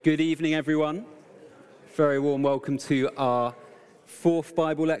Good evening, everyone. Very warm welcome to our fourth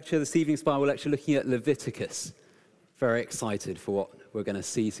Bible lecture, this evening's Bible lecture, looking at Leviticus. Very excited for what we're going to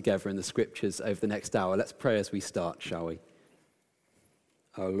see together in the scriptures over the next hour. Let's pray as we start, shall we?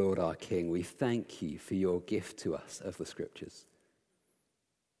 Oh Lord, our King, we thank you for your gift to us of the scriptures.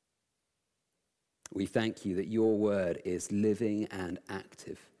 We thank you that your word is living and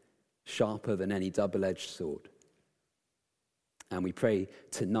active, sharper than any double-edged sword. And we pray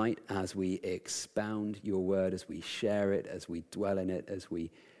tonight as we expound your word, as we share it, as we dwell in it, as we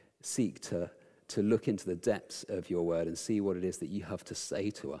seek to look into the depths of your word and see what it is that you have to say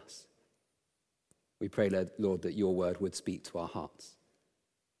to us. We pray, Lord, that your word would speak to our hearts,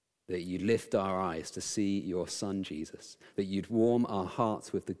 that you'd lift our eyes to see your Son, Jesus, that you'd warm our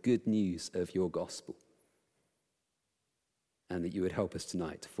hearts with the good news of your gospel, and that you would help us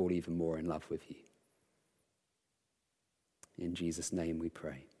tonight to fall even more in love with you. In Jesus' name we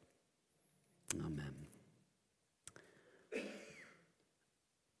pray. Amen.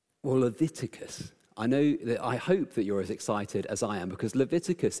 Well, Leviticus. I hope that you're as excited as I am, because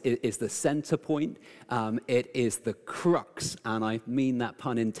Leviticus is the center point. It is the crux, and I mean that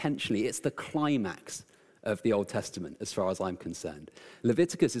pun intentionally. It's the climax of the Old Testament, as far as I'm concerned.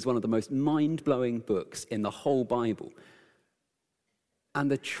 Leviticus is one of the most mind-blowing books in the whole Bible. And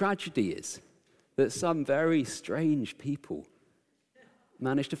the tragedy is that some very strange people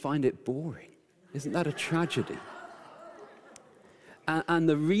manage to find it boring. Isn't that a tragedy? And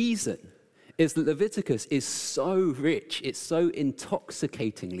the reason is that Leviticus is so rich, it's so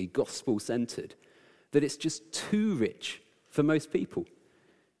intoxicatingly gospel-centered, that it's just too rich for most people.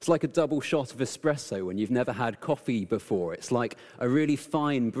 It's like a double shot of espresso when you've never had coffee before. It's like a really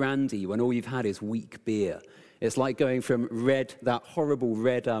fine brandy when all you've had is weak beer. It's like going from that horrible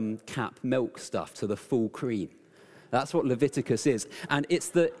red cap milk stuff to the full cream. That's what Leviticus is. And it's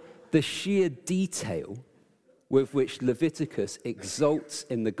the sheer detail with which Leviticus exalts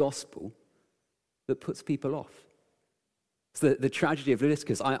in the gospel that puts people off. It's the tragedy of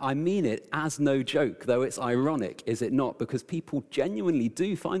Leviticus. I mean it as no joke, though it's ironic, is it not? Because people genuinely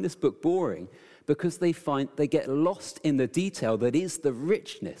do find this book boring because they get lost in the detail that is the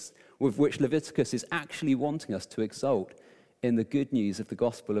richness with which Leviticus is actually wanting us to exalt in the good news of the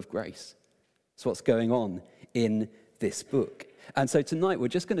gospel of grace. It's what's going on in this book. And so tonight we're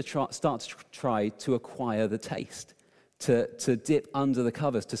just going to try to acquire the taste, to dip under the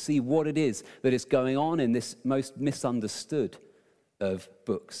covers, to see what it is that is going on in this most misunderstood of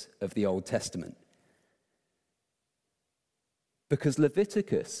books of the Old Testament. Because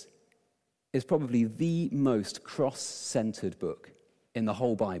Leviticus is probably the most cross-centered book in the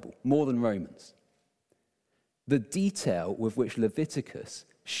whole Bible, more than Romans. The detail with which Leviticus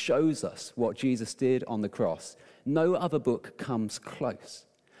shows us what Jesus did on the cross, no other book comes close.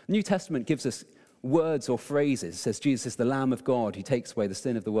 The New Testament gives us words or phrases. It says Jesus is the Lamb of God who takes away the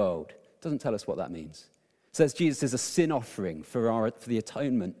sin of the world. It doesn't tell us what that means. It says Jesus is a sin offering for the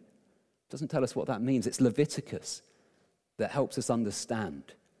atonement. It doesn't tell us what that means. It's Leviticus that helps us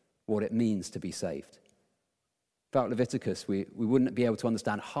understand what it means to be saved. Without Leviticus, we wouldn't be able to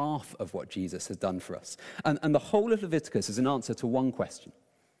understand half of what Jesus has done for us. And the whole of Leviticus is an answer to one question.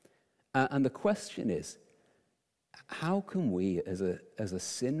 And the question is, how can we as a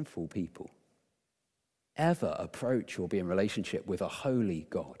sinful people ever approach or be in relationship with a holy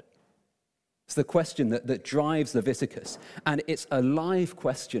God? It's the question that drives Leviticus. And it's a live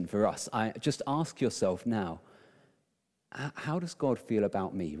question for us. Just ask yourself now, how does God feel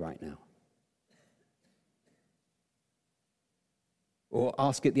about me right now? Or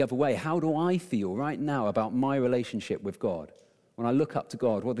ask it the other way, how do I feel right now about my relationship with God? When I look up to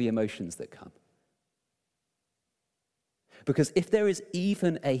God, what are the emotions that come? Because if there is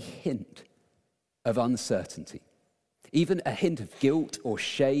even a hint of uncertainty, even a hint of guilt or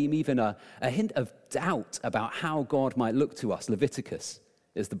shame, even a hint of doubt about how God might look to us, Leviticus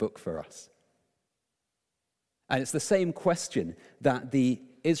is the book for us. And it's the same question that the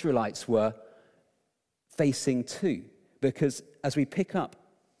Israelites were facing too. Because as we pick up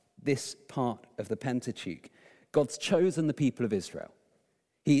this part of the Pentateuch, God's chosen the people of Israel.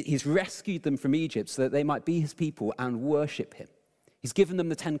 He's rescued them from Egypt so that they might be his people and worship him. He's given them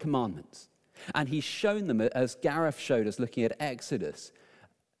the 10 Commandments. And he's shown them, as Gareth showed us looking at Exodus,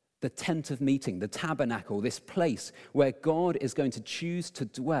 the tent of meeting, the tabernacle, this place where God is going to choose to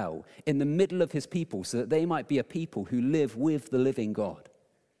dwell in the middle of his people so that they might be a people who live with the living God.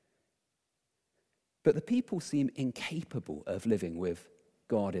 But the people seem incapable of living with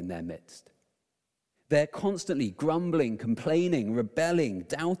God in their midst. They're constantly grumbling, complaining, rebelling,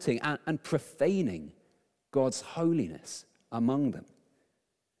 doubting, and profaning God's holiness among them.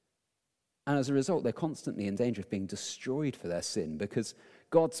 And as a result, they're constantly in danger of being destroyed for their sin, because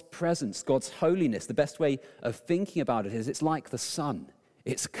God's presence, God's holiness, the best way of thinking about it is it's like the sun.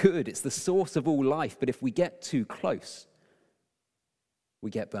 It's good, it's the source of all life, but if we get too close, we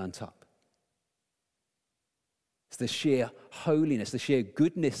get burnt up. It's the sheer holiness, the sheer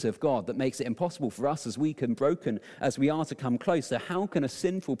goodness of God that makes it impossible for us, as weak and broken as we are, to come close. So how can a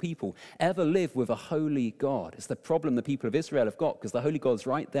sinful people ever live with a holy God? It's the problem the people of Israel have got, because the holy God's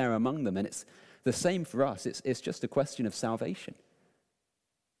right there among them, and it's the same for us. It's just a question of salvation.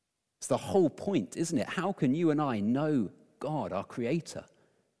 It's the whole point, isn't it? How can you and I know God, our Creator?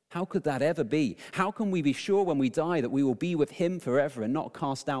 How could that ever be? How can we be sure when we die that we will be with Him forever and not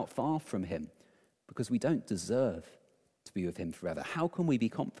cast out far from Him? Because we don't deserve to be with Him forever. How can we be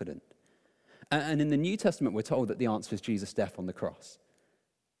confident? And in the New Testament, we're told that the answer is Jesus' death on the cross.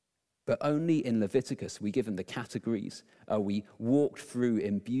 But only in Leviticus, we given the categories, we walked through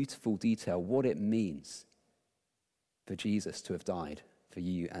in beautiful detail what it means for Jesus to have died for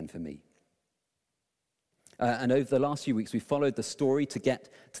you and for me. And over the last few weeks, we followed the story to get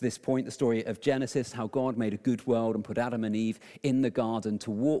to this point, the story of Genesis, how God made a good world and put Adam and Eve in the garden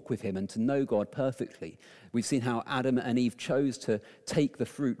to walk with Him and to know God perfectly. We've seen how Adam and Eve chose to take the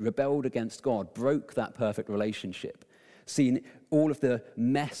fruit, rebelled against God, broke that perfect relationship. Seen all of the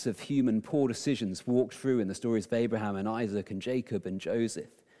mess of human poor decisions walked through in the stories of Abraham and Isaac and Jacob and Joseph.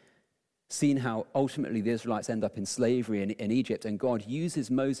 Seen how ultimately the Israelites end up in slavery in Egypt, and God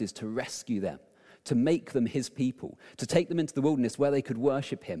uses Moses to rescue them, to make them His people, to take them into the wilderness where they could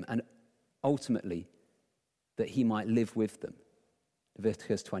worship Him, and ultimately that He might live with them.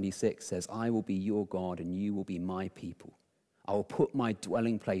 Leviticus 26 says, I will be your God and you will be my people. I will put my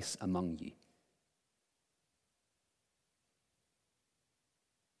dwelling place among you.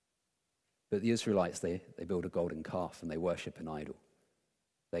 But the Israelites, they build a golden calf and they worship an idol.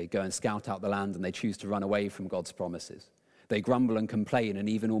 They go and scout out the land and they choose to run away from God's promises. They grumble and complain and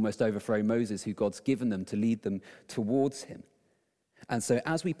even almost overthrow Moses, who God's given them to lead them towards Him. And so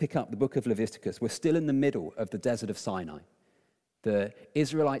as we pick up the book of Leviticus, we're still in the middle of the desert of Sinai. The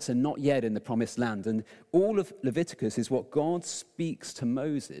Israelites are not yet in the promised land, and all of Leviticus is what God speaks to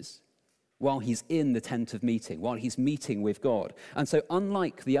Moses while he's in the tent of meeting, while he's meeting with God. And so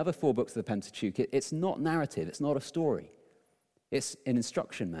unlike the other 4 books of the Pentateuch, it's not narrative, it's not a story. It's an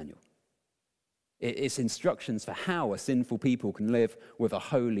instruction manual. It's instructions for how a sinful people can live with a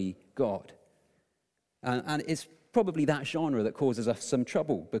holy God. And it's probably that genre that causes us some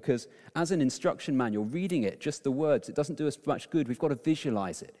trouble, because as an instruction manual, reading it, just the words, it doesn't do us much good. We've got to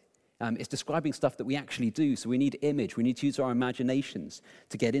visualize it. It's describing stuff that we actually do, so we need image. We need to use our imaginations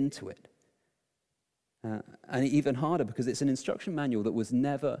to get into it. And even harder because it's an instruction manual that was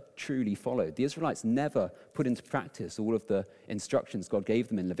never truly followed. The Israelites never put into practice all of the instructions God gave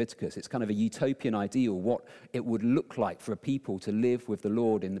them in Leviticus. It's kind of a utopian ideal, what it would look like for a people to live with the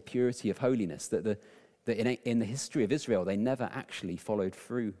Lord in the purity of holiness that in the history of Israel they never actually followed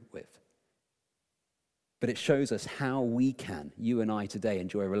through with. But it shows us how we can, you and I today,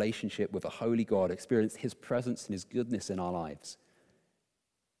 enjoy a relationship with a holy God, experience His presence and His goodness in our lives,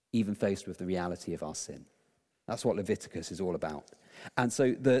 even faced with the reality of our sin. That's what Leviticus is all about. And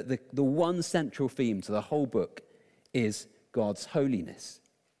so the one central theme to the whole book is God's holiness.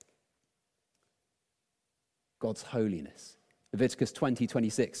 God's holiness. Leviticus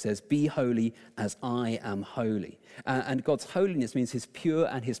 20:26 says, be holy as I am holy. And God's holiness means His pure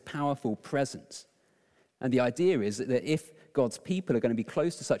and His powerful presence. And the idea is that if God's people are going to be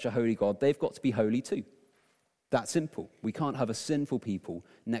close to such a holy God, they've got to be holy too. That simple. We can't have a sinful people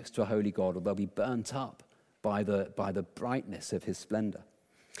next to a holy God, or they'll be burnt up by the brightness of His splendor.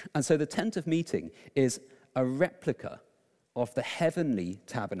 And so the tent of meeting is a replica of the heavenly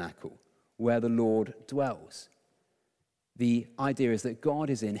tabernacle where the Lord dwells. The idea is that God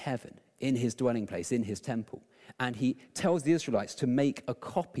is in heaven, in His dwelling place, in His temple. And He tells the Israelites to make a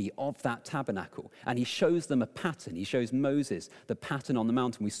copy of that tabernacle. And He shows them a pattern. He shows Moses the pattern on the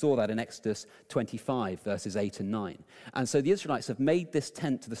mountain. We saw that in Exodus 25, verses 8 and 9. And so the Israelites have made this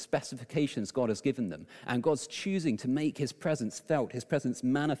tent to the specifications God has given them. And God's choosing to make His presence felt, His presence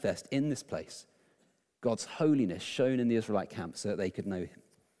manifest in this place. God's holiness shown in the Israelite camp so that they could know Him.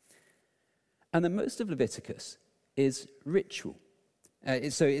 And then most of Leviticus is ritual.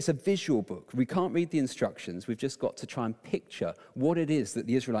 So it's a visual book. We can't read the instructions. We've just got to try and picture what it is that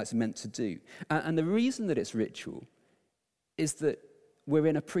the Israelites are meant to do. And the reason that it's ritual is that we're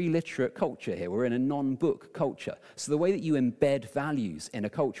in a pre-literate culture here. We're in a non-book culture. So the way that you embed values in a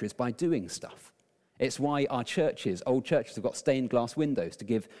culture is by doing stuff. It's why our churches, old churches, have got stained glass windows to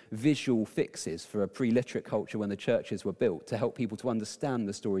give visual fixes for a pre-literate culture when the churches were built, to help people to understand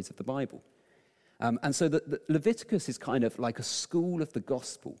the stories of the Bible. And so the Leviticus is kind of like a school of the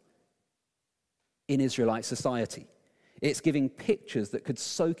gospel in Israelite society. It's giving pictures that could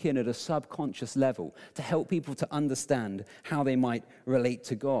soak in at a subconscious level to help people to understand how they might relate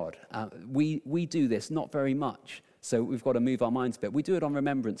to God. We do this not very much, so we've got to move our minds a bit. We do it on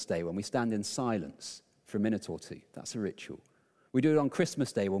Remembrance Day when we stand in silence for a minute or two. That's a ritual. We do it on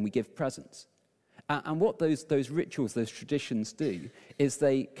Christmas Day when we give presents. And what those rituals, those traditions do is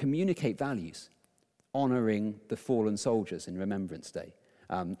they communicate values, honouring the fallen soldiers in Remembrance Day.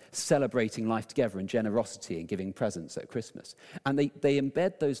 Celebrating life together and generosity and giving presents at Christmas. And they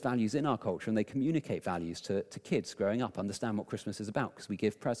embed those values in our culture, and they communicate values to kids growing up, understand what Christmas is about because we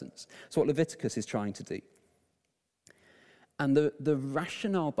give presents. It's what Leviticus is trying to do. And the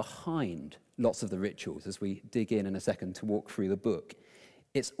rationale behind lots of the rituals, as we dig in a second to walk through the book,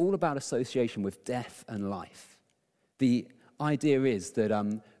 it's all about association with death and life. The idea is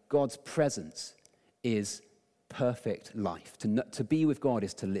that God's presence is perfect life. To be with God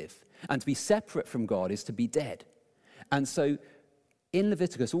is to live. And to be separate from God is to be dead. And so in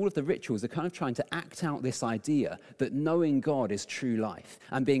Leviticus, all of the rituals are kind of trying to act out this idea that knowing God is true life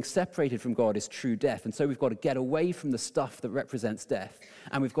and being separated from God is true death. And so we've got to get away from the stuff that represents death,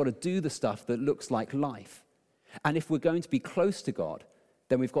 and we've got to do the stuff that looks like life. And if we're going to be close to God,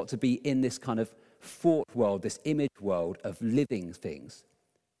 then we've got to be in this kind of thought world, this image world of living things.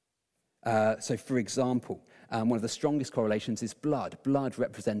 So, for example, one of the strongest correlations is blood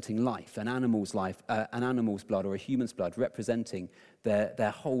representing life, an animal's blood or a human's blood representing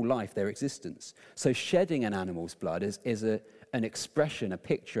their whole life, their existence. So shedding an animal's blood is an expression, a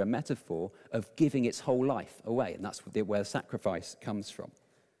picture, a metaphor of giving its whole life away, and that's where sacrifice comes from.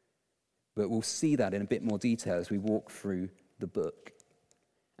 But we'll see that in a bit more detail as we walk through the book.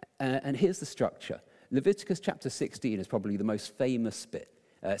 And here's the structure. Leviticus chapter 16 is probably the most famous bit.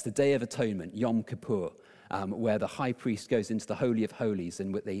 It's the Day of Atonement, Yom Kippur, where the high priest goes into the Holy of Holies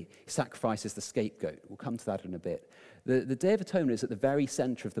and he sacrifices the scapegoat. We'll come to that in a bit. The Day of Atonement is at the very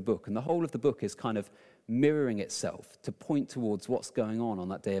center of the book, and the whole of the book is kind of mirroring itself to point towards what's going on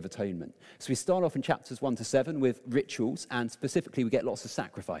that Day of Atonement. So we start off in chapters 1 to 7 with rituals, and specifically we get lots of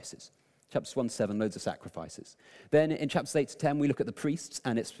sacrifices. Chapters 1 to 7, loads of sacrifices. Then in chapters 8 to 10, we look at the priests,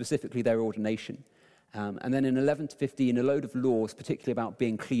 and it's specifically their ordination. And then in 11 to 15, a load of laws, particularly about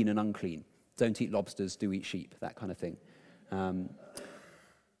being clean and unclean. Don't eat lobsters, do eat sheep, that kind of thing.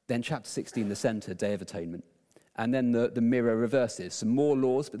 Then chapter 16, the center, Day of Atonement. And then the mirror reverses. Some more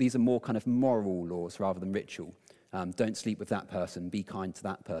laws, but these are more kind of moral laws rather than ritual. Don't sleep with that person, be kind to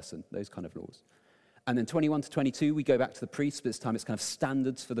that person, those kind of laws. And then 21 to 22, we go back to the priests, but this time it's kind of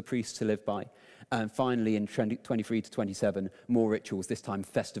standards for the priests to live by. And finally, in 23 to 27, more rituals, this time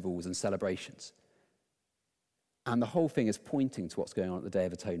festivals and celebrations. And the whole thing is pointing to what's going on at the Day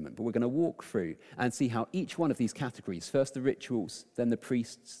of Atonement. But we're going to walk through and see how each one of these categories, first the rituals, then the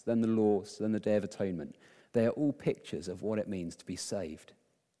priests, then the laws, then the Day of Atonement, they are all pictures of what it means to be saved.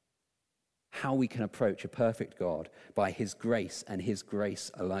 How we can approach a perfect God by his grace and his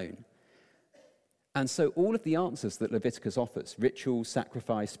grace alone. And so all of the answers that Leviticus offers, rituals,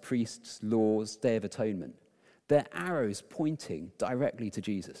 sacrifice, priests, laws, Day of Atonement, they're arrows pointing directly to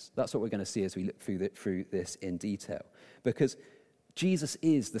Jesus. That's what we're going to see as we look through this in detail. Because Jesus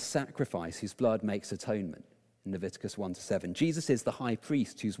is the sacrifice whose blood makes atonement in Leviticus 1 to 7. Jesus is the high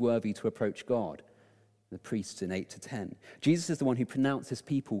priest who's worthy to approach God, the priests in 8 to 10. Jesus is the one who pronounces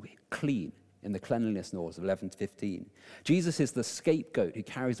people clean in the cleanliness laws of 11 to 15. Jesus is the scapegoat who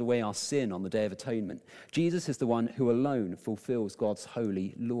carries away our sin on the Day of Atonement. Jesus is the one who alone fulfills God's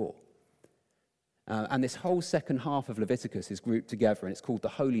holy law. And this whole second half of Leviticus is grouped together, and it's called the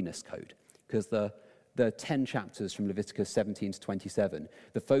Holiness Code, because the 10 chapters from Leviticus 17 to 27,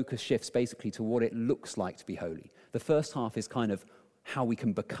 the focus shifts basically to what it looks like to be holy. The first half is kind of how we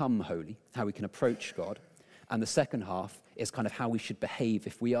can become holy, how we can approach God. And the second half is kind of how we should behave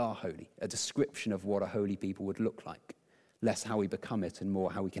if we are holy, a description of what a holy people would look like. Less how we become it and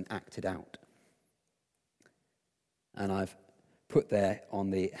more how we can act it out. And I've put there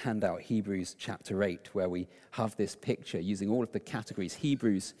on the handout Hebrews chapter 8, where we have this picture using all of the categories.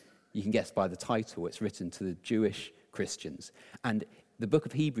 Hebrews, you can guess by the title, it's written to the Jewish Christians. And the book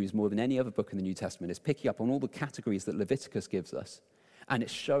of Hebrews, more than any other book in the New Testament, is picking up on all the categories that Leviticus gives us, and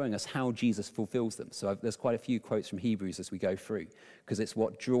it's showing us how Jesus fulfills them. So there's quite a few quotes from Hebrews as we go through, because it's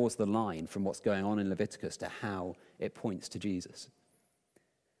what draws the line from what's going on in Leviticus to how it points to Jesus.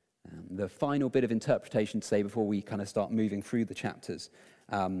 The final bit of interpretation to say before we kind of start moving through the chapters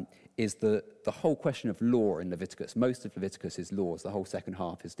is the whole question of law in Leviticus. Most of Leviticus is laws. The whole second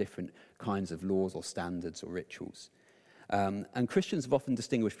half is different kinds of laws or standards or rituals. And Christians have often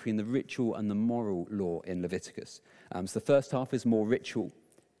distinguished between the ritual and the moral law in Leviticus. So the first half is more ritual,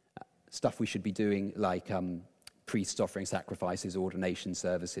 stuff we should be doing, like priests offering sacrifices, ordination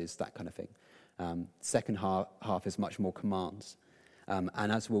services, that kind of thing. Second half is much more commands.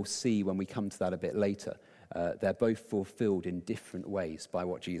 And as we'll see when we come to that a bit later, they're both fulfilled in different ways by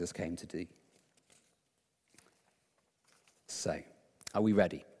what Jesus came to do. So, are we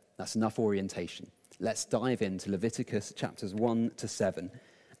ready? That's enough orientation. Let's dive into Leviticus chapters 1 to 7,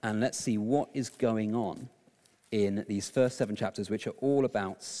 and let's see what is going on in these first 7 chapters, which are all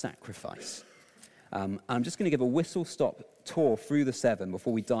about sacrifice. I'm just going to give a whistle-stop tour through the 7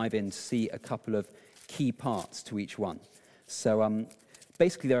 before we dive in to see a couple of key parts to each one. So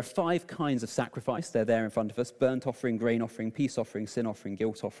basically there are 5 kinds of sacrifice. They're there in front of us: burnt offering, grain offering, peace offering, sin offering,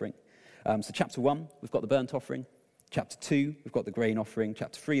 guilt offering. So chapter 1, we've got the burnt offering. Chapter 2, we've got the grain offering.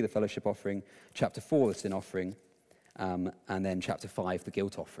 Chapter 3, the fellowship offering. Chapter 4, the sin offering. And then chapter 5, the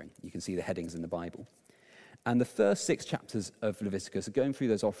guilt offering. You can see the headings in the Bible. And the first 6 chapters of Leviticus are going through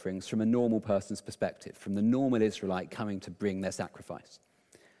those offerings from a normal person's perspective, from the normal Israelite coming to bring their sacrifice.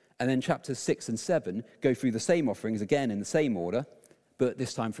 And then chapters 6 and 7 go through the same offerings, again in the same order, but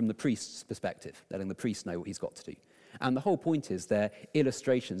this time from the priest's perspective, letting the priest know what he's got to do. And the whole point is they're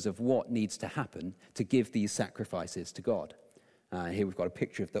illustrations of what needs to happen to give these sacrifices to God. Here we've got a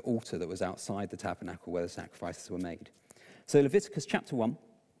picture of the altar that was outside the tabernacle where the sacrifices were made. So Leviticus chapter 1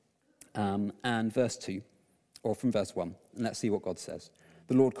 and verse 2, or from verse 1, and let's see what God says.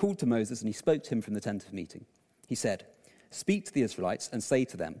 The Lord called to Moses, and he spoke to him from the tent of meeting. He said, "Speak to the Israelites and say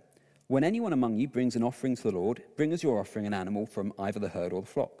to them, when anyone among you brings an offering to the Lord, bring as your offering an animal from either the herd or the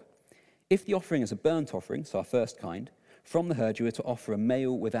flock. If the offering is a burnt offering, so our first kind, from the herd you are to offer a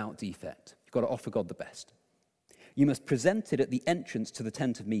male without defect." You've got to offer God the best. "You must present it at the entrance to the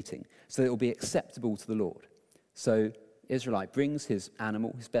tent of meeting, so that it will be acceptable to the Lord." So Israelite brings his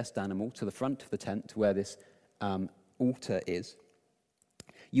animal, his best animal, to the front of the tent, to where this altar is.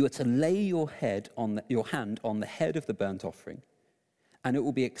 "You are to lay your hand on the head of the burnt offering, and it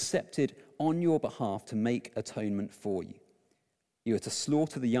will be accepted on your behalf to make atonement for you. You are to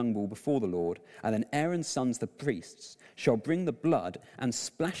slaughter the young bull before the Lord, and then Aaron's sons, the priests, shall bring the blood and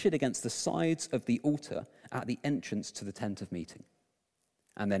splash it against the sides of the altar at the entrance to the tent of meeting."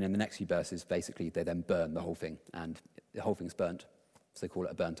 And then in the next few verses, basically, they then burn the whole thing, and the whole thing's burnt, so they call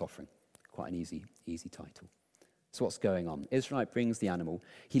it a burnt offering. Quite an easy title. So what's going on? Israelite brings the animal.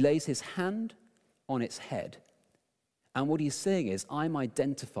 He lays his hand on its head, and what he's saying is, I'm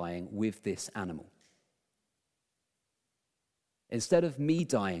identifying with this animal. Instead of me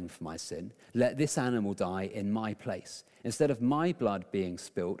dying for my sin, let this animal die in my place. Instead of my blood being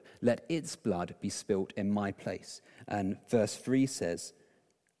spilt, let its blood be spilt in my place. And verse 3 says,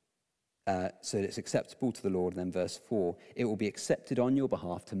 so it's acceptable to the Lord. And then verse 4, it will be accepted on your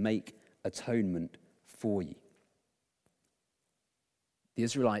behalf to make atonement for you. The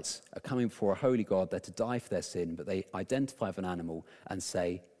Israelites are coming before a holy God. They're to die for their sin, but they identify with an animal and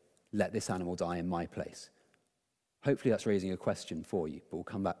say, let this animal die in my place. Hopefully that's raising a question for you, but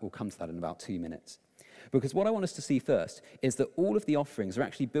we'll come to that in about 2 minutes. Because what I want us to see first is that all of the offerings are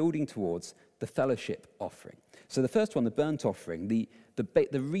actually building towards the fellowship offering. So the first one, the burnt offering, the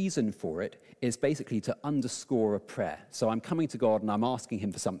reason for it is basically to underscore a prayer. So I'm coming to God and I'm asking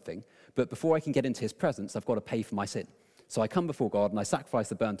him for something, but before I can get into his presence, I've got to pay for my sin. So I come before God and I sacrifice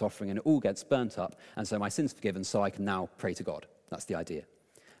the burnt offering and it all gets burnt up, and so my sin's forgiven, so I can now pray to God. That's the idea.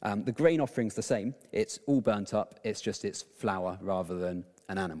 The grain offering's the same. It's all burnt up. It's flour rather than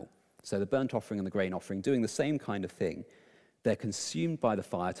an animal. So the burnt offering and the grain offering doing the same kind of thing. They're consumed by the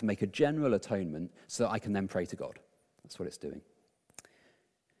fire to make a general atonement so that I can then pray to God. That's what it's doing.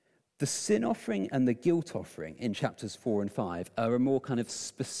 The sin offering and the guilt offering in chapters 4 and 5 are a more kind of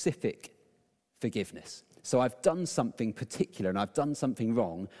specific forgiveness. So I've done something particular and I've done something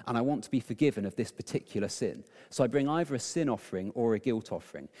wrong and I want to be forgiven of this particular sin. So I bring either a sin offering or a guilt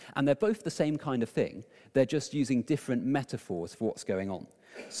offering. And they're both the same kind of thing. They're just using different metaphors for what's going on.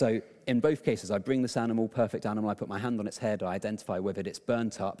 So in both cases, I bring this animal, perfect animal, I put my hand on its head, I identify with it, it's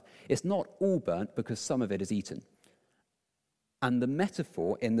burnt up. It's not all burnt because some of it is eaten. And the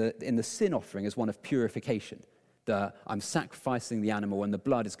metaphor in the sin offering is one of purification. I'm sacrificing the animal and the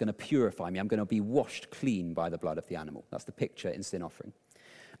blood is going to purify me. I'm going to be washed clean by the blood of the animal. That's the picture in sin offering.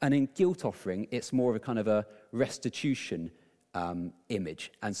 And in guilt offering, it's more of a kind of a restitution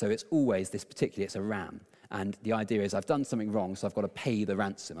image. And so it's always it's a ram. And the idea is I've done something wrong, so I've got to pay the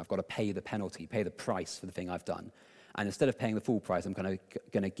ransom. I've got to pay the penalty, pay the price for the thing I've done. And instead of paying the full price, I'm going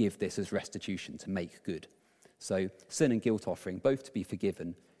to give this as restitution to make good. So sin and guilt offering, both to be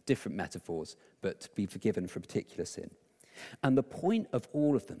forgiven, different metaphors, but to be forgiven for a particular sin. And the point of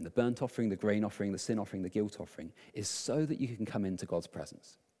all of them, the burnt offering, the grain offering, the sin offering, the guilt offering, is so that you can come into God's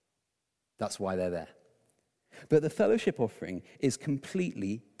presence. That's why they're there. But the fellowship offering is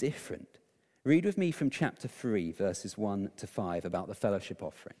completely different. Read with me from chapter 3, verses 1 to 5 about the fellowship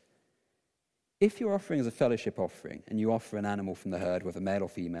offering. If your offering is a fellowship offering, and you offer an animal from the herd, whether male or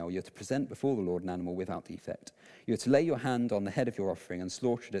female, you're to present before the Lord an animal without defect. You're to lay your hand on the head of your offering and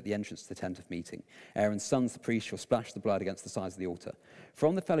slaughter it at the entrance to the tent of meeting. Aaron's sons, the priests, shall splash the blood against the sides of the altar.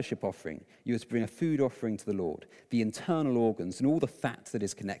 From the fellowship offering, you are to bring a food offering to the Lord, the internal organs and all the fat that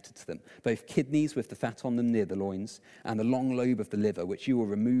is connected to them, both kidneys with the fat on them near the loins, and the long lobe of the liver, which you will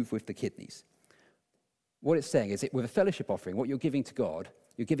remove with the kidneys. What it's saying is, with a fellowship offering, what you're giving to God,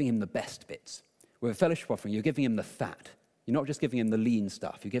 you're giving him the best bits. With a fellowship offering, you're giving him the fat. You're not just giving him the lean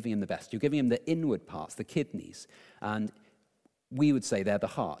stuff. You're giving him the best. You're giving him the inward parts, the kidneys. And we would say they're the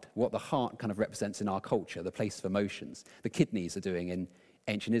heart, what the heart kind of represents in our culture, the place of emotions. The kidneys are doing in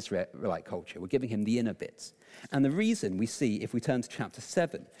ancient Israelite culture. We're giving him the inner bits. And the reason we see, if we turn to chapter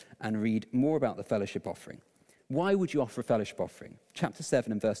 7 and read more about the fellowship offering, why would you offer a fellowship offering? Chapter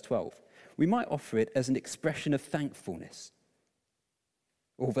 7 and verse 12. We might offer it as an expression of thankfulness.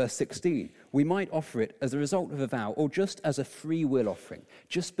 Or verse 16, we might offer it as a result of a vow or just as a free will offering,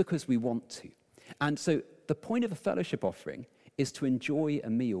 just because we want to. And so the point of a fellowship offering is to enjoy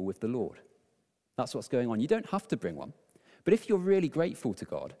a meal with the Lord. That's what's going on. You don't have to bring one. But if you're really grateful to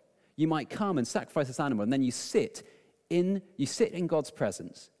God, you might come and sacrifice this animal, and then you sit in God's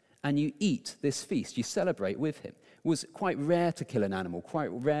presence and you eat this feast. You celebrate with him. It was quite rare to kill an animal, quite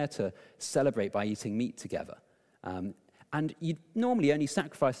rare to celebrate by eating meat together. And you normally only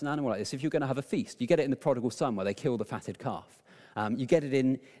sacrifice an animal like this if you're going to have a feast. You get it in the prodigal son where they kill the fatted calf. You get it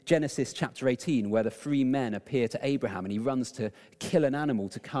in Genesis chapter 18 where the 3 men appear to Abraham and he runs to kill an animal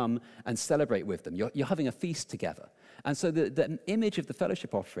to come and celebrate with them. You're having a feast together. And so the image of the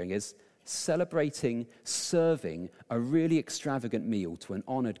fellowship offering is celebrating, serving a really extravagant meal to an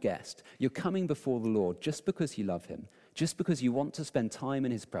honored guest. You're coming before the Lord just because you love him, just because you want to spend time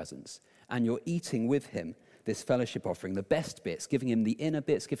in his presence, and you're eating with him this fellowship offering, the best bits, giving him the inner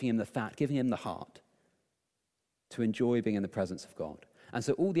bits, giving him the fat, giving him the heart, to enjoy being in the presence of God. And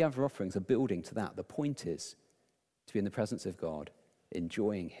so all the other offerings are building to that. The point is to be in the presence of God,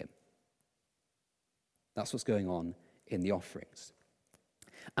 enjoying him. That's what's going on in the offerings.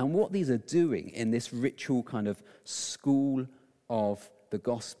 And what these are doing in this ritual kind of school of the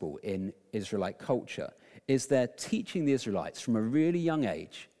gospel in Israelite culture is they're teaching the Israelites from a really young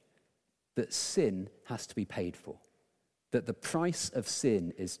age that sin has to be paid for, that the price of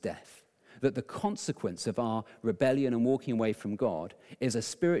sin is death, that the consequence of our rebellion and walking away from God is a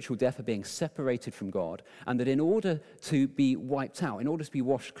spiritual death of being separated from God, and that in order to be wiped out, in order to be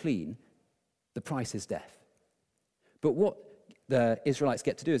washed clean, the price is death. But what the Israelites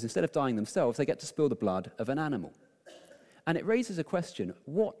get to do is, instead of dying themselves, they get to spill the blood of an animal. And it raises a question: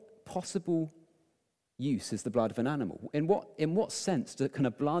 what possible use is the blood of an animal? In what sense can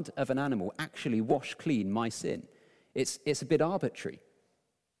a blood of an animal actually wash clean my sin? It's a bit arbitrary.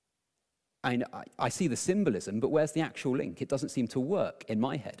 I see the symbolism, but where's the actual link? It doesn't seem to work in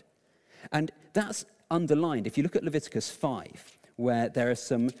my head. And that's underlined if you look at Leviticus 5, where there are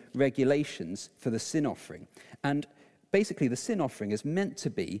some regulations for the sin offering. And basically, the sin offering is meant to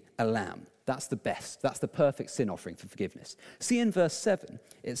be a lamb. That's the best. That's the perfect sin offering for forgiveness. See in verse 7,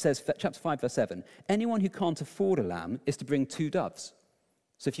 it says, chapter 5, verse 7, anyone who can't afford a lamb is to bring 2 doves.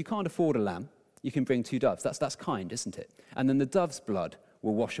 So if you can't afford a lamb, you can bring 2 doves. That's kind, isn't it? And then the dove's blood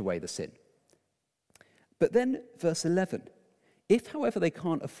will wash away the sin. But then verse 11, if, however, they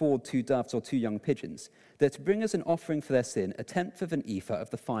can't afford 2 doves or 2 young pigeons, they're to bring as an offering for their sin 1/10 of an ephah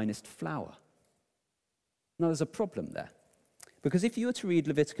of the finest flour. Now, there's a problem there. Because if you were to read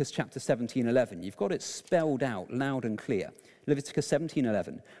Leviticus chapter 17:11, you've got it spelled out loud and clear. Leviticus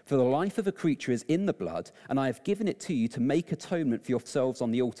 17:11, for the life of a creature is in the blood, and I have given it to you to make atonement for yourselves on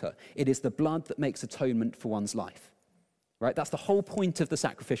the altar. It is the blood that makes atonement for one's life. Right? That's the whole point of the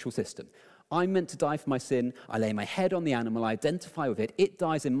sacrificial system. I'm meant to die for my sin. I lay my head on the animal. I identify with it. It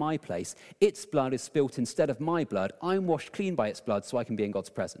dies in my place. Its blood is spilt instead of my blood. I'm washed clean by its blood so I can be in God's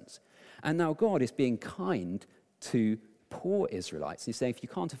presence. And now God is being kind to poor Israelites. He's saying, if you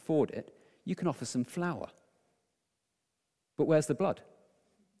can't afford it, you can offer some flour. But where's the blood?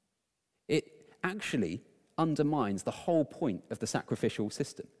 It actually undermines the whole point of the sacrificial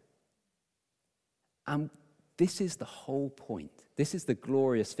system. And this is the whole point. This is the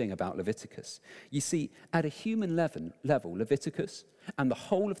glorious thing about Leviticus. You see, at a human level, Leviticus and the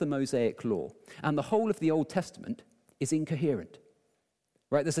whole of the Mosaic law and the whole of the Old Testament is incoherent.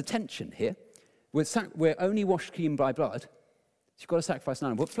 Right? There's a tension here. We're only washed clean by blood. So you've got to sacrifice an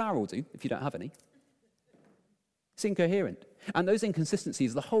animal. What flour will do if you don't have any. It's incoherent. And those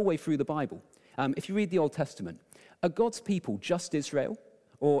inconsistencies are the whole way through the Bible. If you read the Old Testament, are God's people just Israel,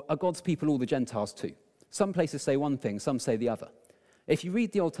 or are God's people all the Gentiles too? Some places say one thing, some say the other. If you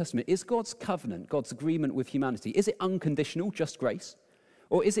read the Old Testament, is God's covenant, God's agreement with humanity, is it unconditional, just grace?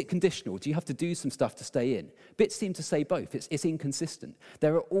 Or is it conditional? Do you have to do some stuff to stay in? Bits seem to say both. It's inconsistent.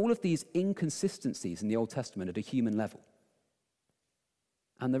 There are all of these inconsistencies in the Old Testament at a human level.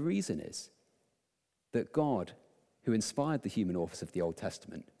 And the reason is that God, who inspired the human authors of the Old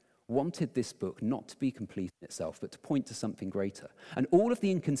Testament, wanted this book not to be complete in itself, but to point to something greater. And all of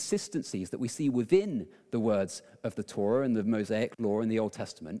the inconsistencies that we see within the words of the Torah and the Mosaic law in the Old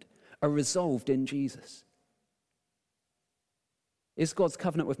Testament are resolved in Jesus. Is God's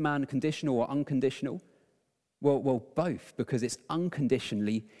covenant with man conditional or unconditional? Well, both, because it's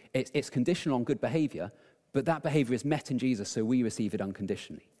conditional on good behavior, but that behavior is met in Jesus, so we receive it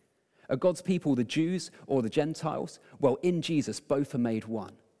unconditionally. Are God's people the Jews or the Gentiles? Well, in Jesus, both are made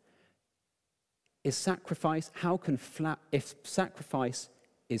one. Is sacrifice, if sacrifice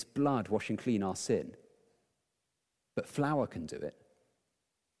is blood washing clean our sin, but flour can do it,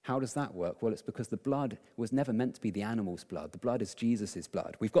 how does that work? Well, it's because the blood was never meant to be the animal's blood. The blood is Jesus'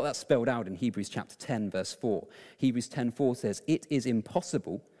 blood. We've got that spelled out in Hebrews chapter 10, verse 4. Hebrews 10:4 says, "It is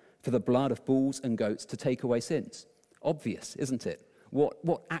impossible for the blood of bulls and goats to take away sins." Obvious, isn't it?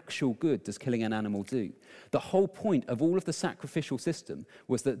 What actual good does killing an animal do? The whole point of all of the sacrificial system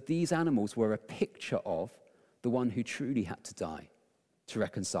was that these animals were a picture of the one who truly had to die to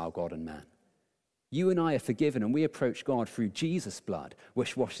reconcile God and man. You and I are forgiven, and we approach God through Jesus' blood,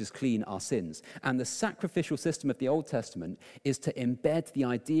 which washes clean our sins. And the sacrificial system of the Old Testament is to embed the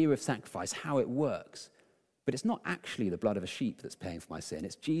idea of sacrifice, how it works. But it's not actually the blood of a sheep that's paying for my sin.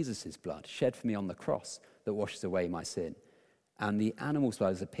 It's Jesus' blood shed for me on the cross that washes away my sin. And the animal's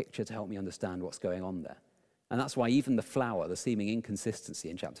blood is a picture to help me understand what's going on there. And that's why even the flour, the seeming inconsistency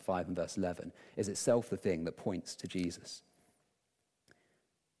in chapter 5 and verse 11, is itself the thing that points to Jesus.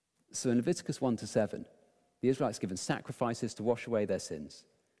 So in Leviticus 1-7, the Israelites are given sacrifices to wash away their sins.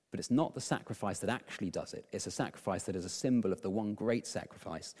 But it's not the sacrifice that actually does it. It's a sacrifice that is a symbol of the one great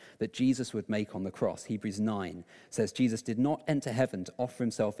sacrifice that Jesus would make on the cross. Hebrews 9 says, Jesus did not enter heaven to offer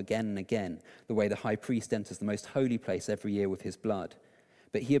himself again and again, the way the high priest enters the most holy place every year with his blood.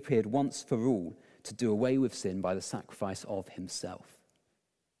 But he appeared once for all to do away with sin by the sacrifice of himself.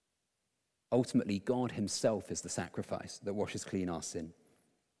 Ultimately, God himself is the sacrifice that washes clean our sin.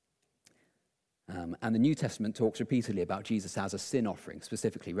 And the New Testament talks repeatedly about Jesus as a sin offering,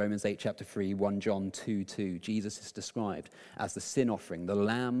 specifically Romans 8, chapter 3, 1 John 2:2. Jesus is described as the sin offering, the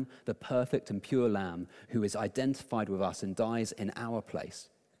lamb, the perfect and pure lamb who is identified with us and dies in our place.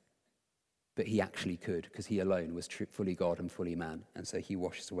 But he actually could, because he alone was fully God and fully man, and so he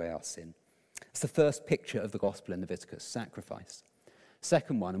washes away our sin. It's the first picture of the gospel in Leviticus, sacrifice.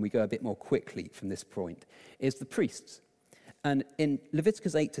 Second one, and we go a bit more quickly from this point, is the priests. And in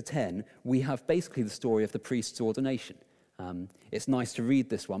Leviticus 8-10, we have basically the story of the priest's ordination. It's nice to read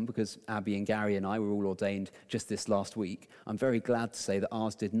this one because Abby and Gary and I were all ordained just this last week. I'm very glad to say that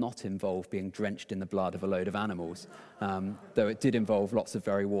ours did not involve being drenched in the blood of a load of animals, though it did involve lots of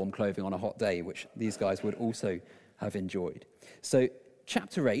very warm clothing on a hot day, which these guys would also have enjoyed. So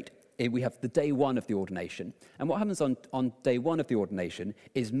chapter 8, we have the day one of the ordination. And what happens on day one of the ordination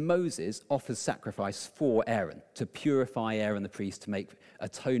is Moses offers sacrifice for Aaron, to purify Aaron the priest, to make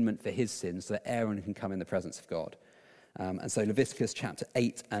atonement for his sins so that Aaron can come in the presence of God. And so Leviticus chapter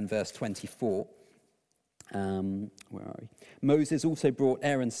 8 and verse 24. Where are we? Moses also brought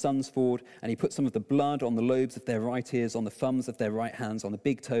Aaron's sons forward, and he put some of the blood on the lobes of their right ears, on the thumbs of their right hands, on the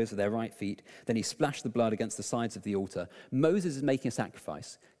big toes of their right feet. Then he splashed the blood against the sides of the altar. Moses is making a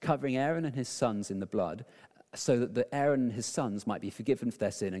sacrifice, covering Aaron and his sons in the blood, so that Aaron and his sons might be forgiven for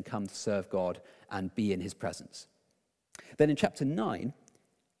their sin and come to serve God and be in his presence. Then in chapter 9,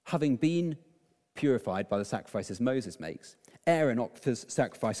 having been purified by the sacrifices Moses makes, Aaron offers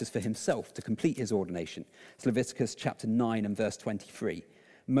sacrifices for himself to complete his ordination. It's Leviticus chapter 9 and verse 23.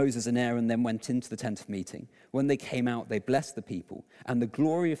 Moses and Aaron then went into the tent of meeting. When they came out, they blessed the people, and the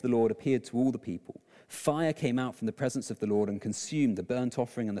glory of the Lord appeared to all the people. Fire came out from the presence of the Lord and consumed the burnt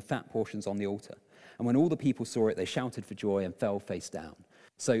offering and the fat portions on the altar. And when all the people saw it, they shouted for joy and fell face down.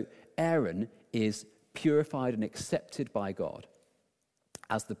 So Aaron is purified and accepted by God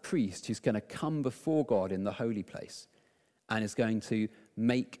as the priest who's going to come before God in the holy place and is going to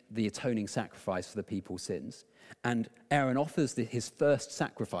make the atoning sacrifice for the people's sins. And Aaron offers his first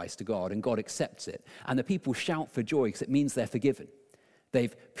sacrifice to God, and God accepts it. And the people shout for joy because it means they're forgiven.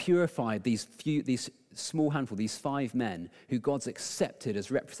 They've purified these small handful, these 5 men who God's accepted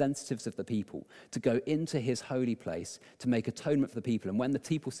as representatives of the people to go into his holy place to make atonement for the people. And when the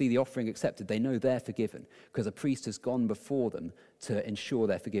people see the offering accepted, they know they're forgiven because a priest has gone before them to ensure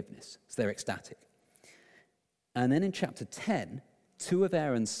their forgiveness. So they're ecstatic. And then in chapter 10, 2 of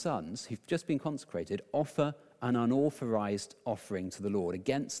Aaron's sons, who've just been consecrated, offer an unauthorized offering to the Lord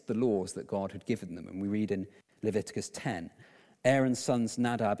against the laws that God had given them. And we read in Leviticus 10, Aaron's sons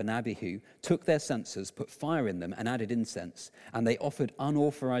Nadab and Abihu took their censers, put fire in them, and added incense, and they offered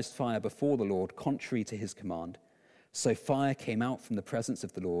unauthorized fire before the Lord, contrary to his command. So fire came out from the presence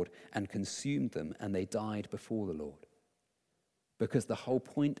of the Lord and consumed them, and they died before the Lord. Because the whole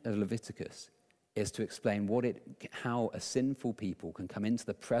point of Leviticus is to explain how a sinful people can come into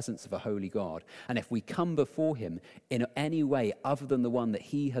the presence of a holy God. And if we come before him in any way other than the one that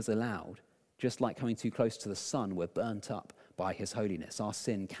he has allowed, just like coming too close to the sun, we're burnt up by his holiness. Our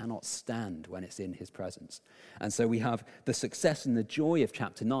sin cannot stand when it's in his presence. And so we have the success and the joy of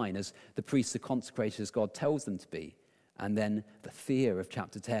chapter 9 as the priests are consecrated as God tells them to be. And then the fear of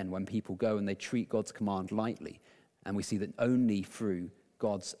chapter 10 when people go and they treat God's command lightly. And we see that only through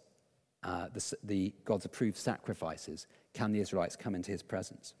God's approved sacrifices can the Israelites come into his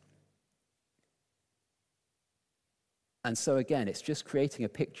presence. And so again, it's just creating a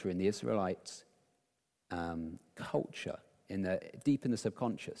picture in the Israelites' culture, deep in the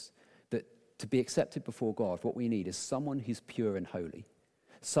subconscious, that to be accepted before God, what we need is someone who's pure and holy,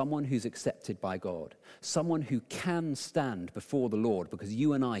 someone who's accepted by God, someone who can stand before the Lord because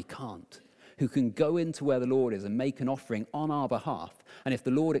you and I can't, who can go into where the Lord is and make an offering on our behalf. And if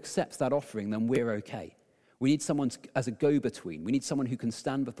the Lord accepts that offering, then we're okay. We need someone as a go-between. We need someone who can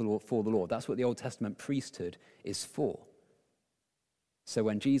stand before the Lord. That's what the Old Testament priesthood is for. So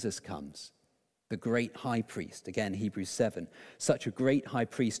when Jesus comes, the great high priest, again, Hebrews 7, such a great high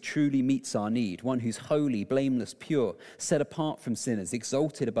priest truly meets our need, one who's holy, blameless, pure, set apart from sinners,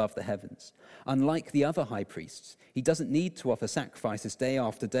 exalted above the heavens. Unlike the other high priests, he doesn't need to offer sacrifices day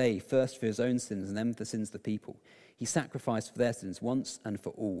after day, first for his own sins and then for the sins of the people. He sacrificed for their sins once and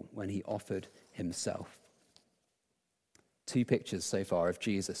for all when he offered himself. 2 pictures so far of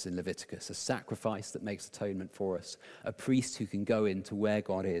Jesus in Leviticus: a sacrifice that makes atonement for us, a priest who can go into where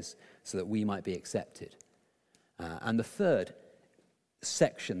God is so that we might be accepted. And the third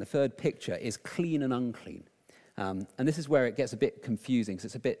section, the third picture, is clean and unclean. And this is where it gets a bit confusing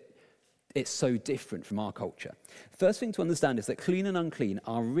because it's so different from our culture. First thing to understand is that clean and unclean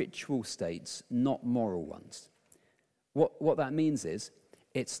are ritual states, not moral ones. What that means is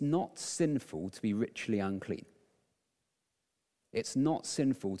it's not sinful to be ritually unclean. It's not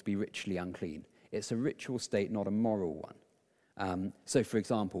sinful to be ritually unclean. It's a ritual state, not a moral one. So, for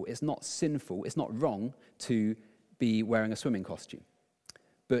example, it's not sinful, it's not wrong to be wearing a swimming costume.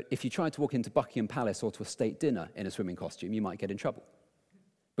 But if you tried to walk into Buckingham Palace or to a state dinner in a swimming costume, you might get in trouble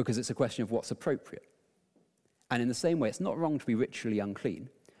because it's a question of what's appropriate. And in the same way, it's not wrong to be ritually unclean,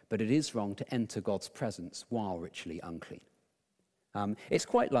 but it is wrong to enter God's presence while ritually unclean. It's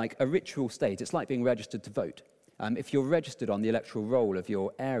quite like a ritual state. It's like being registered to vote. If you're registered on the electoral roll of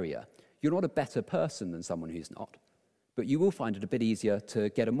your area, you're not a better person than someone who's not. But you will find it a bit easier to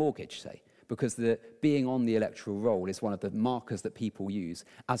get a mortgage, say, because being on the electoral roll is one of the markers that people use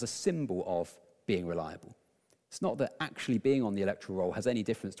as a symbol of being reliable. It's not that actually being on the electoral roll has any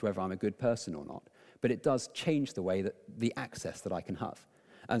difference to whether I'm a good person or not, but it does change the way that the access that I can have.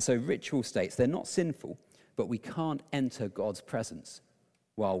 And so ritual states, they're not sinful, but we can't enter God's presence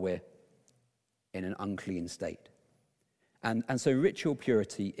while we're in an unclean state. And so ritual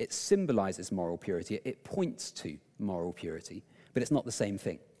purity, it symbolizes moral purity. It points to moral purity, but it's not the same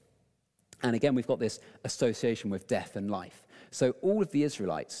thing. And again, we've got this association with death and life. So all of the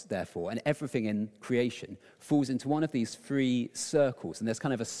Israelites, therefore, and everything in creation falls into one of these 3 circles. And there's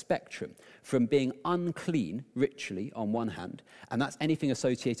kind of a spectrum from being unclean ritually on one hand, and that's anything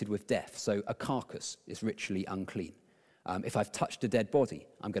associated with death. So a carcass is ritually unclean. If I've touched a dead body,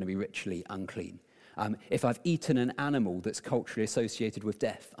 I'm going to be ritually unclean. If I've eaten an animal that's culturally associated with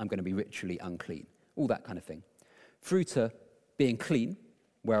death, I'm going to be ritually unclean. All that kind of thing. Through to being clean,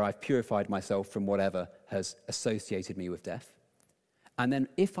 where I've purified myself from whatever has associated me with death. And then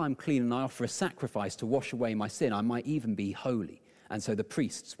if I'm clean and I offer a sacrifice to wash away my sin, I might even be holy. And so the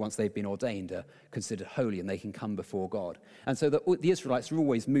priests, once they've been ordained, are considered holy and they can come before God. And so the Israelites are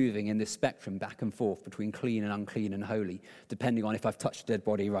always moving in this spectrum back and forth between clean and unclean and holy, depending on if I've touched a dead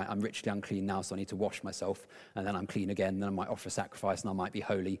body, right, I'm ritually unclean now, so I need to wash myself, and then I'm clean again, then I might offer a sacrifice and I might be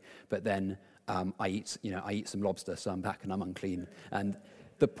holy, but then I eat some lobster, so I'm back and I'm unclean. And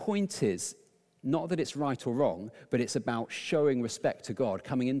the point is, Not that it's right or wrong, but it's about showing respect to God,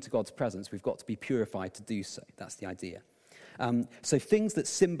 coming into God's presence. We've got to be purified to do so. That's the idea. So things that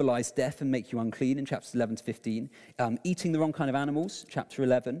symbolize death and make you unclean in chapters 11 to 15. Eating the wrong kind of animals, chapter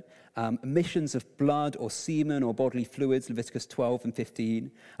 11. Emissions of blood or semen or bodily fluids, Leviticus 12 and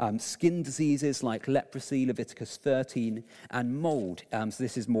 15. Skin diseases like leprosy, Leviticus 13. And mold. So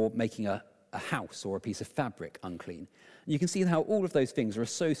this is more making a house or a piece of fabric unclean. You can see how all of those things are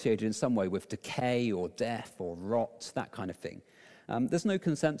associated in some way with decay or death or rot, that kind of thing. There's no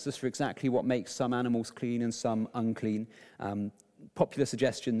consensus for exactly what makes some animals clean and some unclean. Popular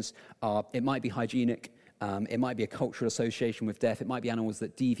suggestions are it might be hygienic, it might be a cultural association with death, it might be animals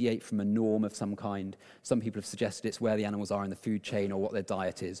that deviate from a norm of some kind. Some people have suggested it's where the animals are in the food chain or what their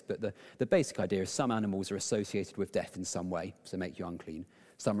diet is, but the basic idea is some animals are associated with death in some way, so make you unclean.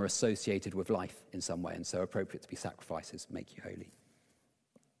 Some are associated with life in some way, and so appropriate to be sacrifices, make you holy.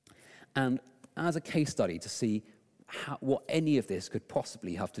 And as a case study to see what any of this could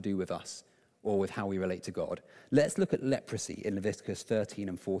possibly have to do with us or with how we relate to God, let's look at leprosy in Leviticus 13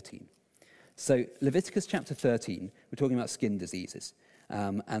 and 14. So Leviticus chapter 13, we're talking about skin diseases.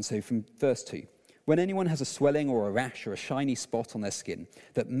 And so from verse 2, when anyone has a swelling or a rash or a shiny spot on their skin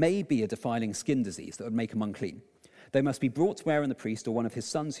that may be a defiling skin disease that would make them unclean, they must be brought to Aaron the priest or one of his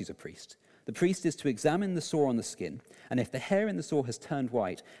sons who's a priest. The priest is to examine the sore on the skin, and if the hair in the sore has turned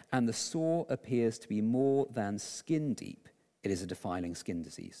white and the sore appears to be more than skin deep, it is a defiling skin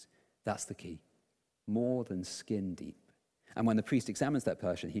disease. That's the key. More than skin deep. And when the priest examines that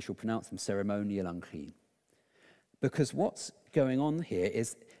person, he shall pronounce them ceremonial unclean. Because what's going on here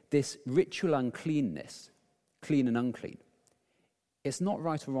is this ritual uncleanness, clean and unclean. It's not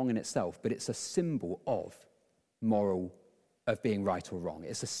right or wrong in itself, but it's a symbol of of being right or wrong.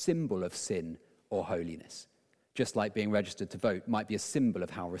 It's a symbol of sin or holiness. Just like being registered to vote might be a symbol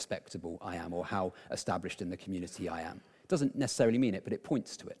of how respectable I am or how established in the community I am. It doesn't necessarily mean it, but it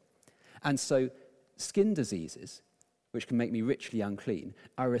points to it. And so skin diseases, which can make me ritually unclean,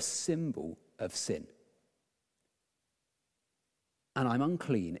 are a symbol of sin. And I'm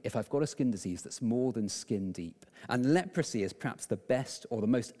unclean if I've got a skin disease that's more than skin deep. And leprosy is perhaps the best or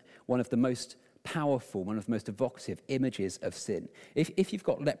one of the most powerful, one of the most evocative images of sin. If you've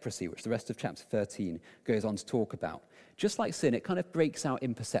got leprosy, which the rest of chapter 13 goes on to talk about, just like sin, it kind of breaks out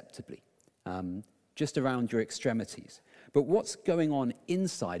imperceptibly, just around your extremities. But what's going on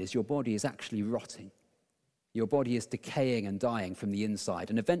inside is your body is actually rotting. Your body is decaying and dying from the inside,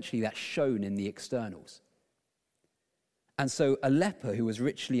 and eventually that's shown in the externals. And so a leper who was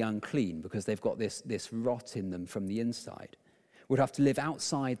ritually unclean because they've got this rot in them from the inside would have to live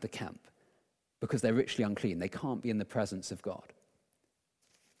outside the camp because they're ritually unclean. They can't be in the presence of God.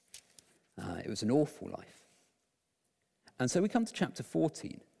 It was an awful life. And so we come to chapter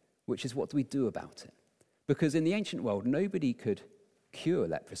 14, which is what do we do about it? Because in the ancient world, nobody could cure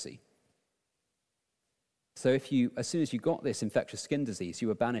leprosy. So as soon as you got this infectious skin disease, you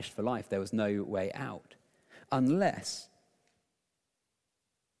were banished for life. There was no way out, unless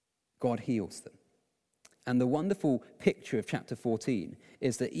God heals them. And the wonderful picture of chapter 14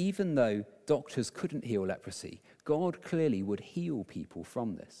 is that even though doctors couldn't heal leprosy, God clearly would heal people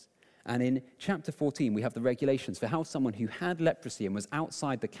from this. And in chapter 14, we have the regulations for how someone who had leprosy and was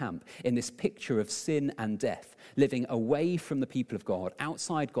outside the camp in this picture of sin and death, living away from the people of God,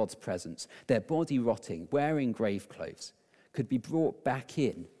 outside God's presence, their body rotting, wearing grave clothes, could be brought back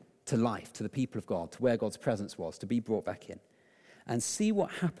in to life, to the people of God, to where God's presence was, to be brought back in. And see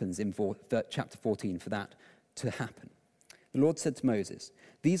what happens in chapter 14 for that to happen. The Lord said to Moses,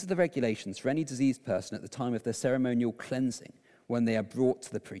 "These are the regulations for any diseased person at the time of their ceremonial cleansing when they are brought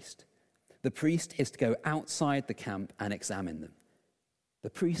to the priest. The priest is to go outside the camp and examine them." The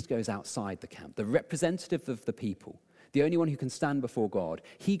priest goes outside the camp, the representative of the people, the only one who can stand before God.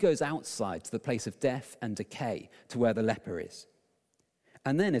 He goes outside to the place of death and decay, to where the leper is.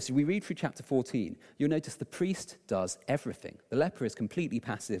 And then as we read through chapter 14, you'll notice the priest does everything. The leper is completely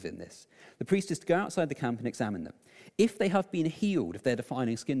passive in this. The priest is to go outside the camp and examine them. If they have been healed of their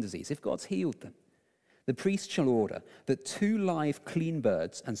defiling skin disease, if God's healed them, the priest shall order that 2 live clean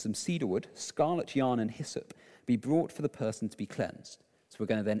birds and some cedar wood, scarlet yarn and hyssop be brought for the person to be cleansed. So we're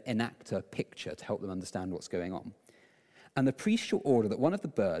going to then enact a picture to help them understand what's going on. And the priest shall order that one of the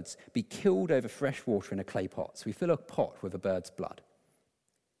birds be killed over fresh water in a clay pot. So we fill a pot with a bird's blood.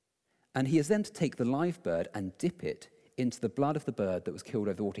 And he is then to take the live bird and dip it into the blood of the bird that was killed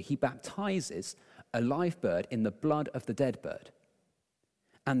over the water. He baptizes a live bird in the blood of the dead bird.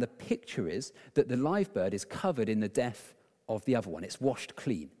 And the picture is that the live bird is covered in the death of the other one. It's washed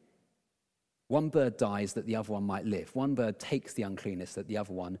clean. One bird dies that the other one might live. One bird takes the uncleanness that the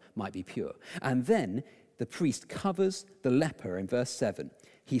other one might be pure. And then the priest covers the leper in verse 7.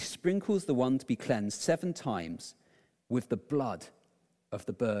 He sprinkles the one to be cleansed 7 times with the blood of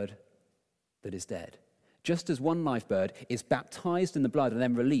the bird that is dead. Just as one live bird is baptized in the blood and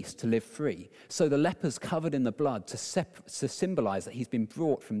then released to live free, so the leper's covered in the blood to symbolize that he's been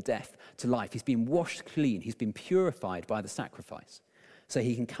brought from death to life. He's been washed clean. He's been purified by the sacrifice, so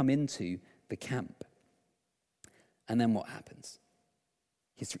he can come into the camp. And then what happens?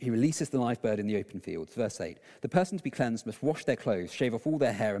 He releases the live bird in the open fields. Verse 8, the person to be cleansed must wash their clothes, shave off all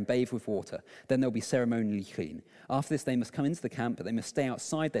their hair, and bathe with water. Then they'll be ceremonially clean. After this, they must come into the camp, but they must stay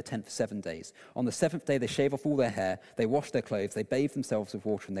outside their tent for 7 days. On the 7th day, they shave off all their hair, they wash their clothes, they bathe themselves with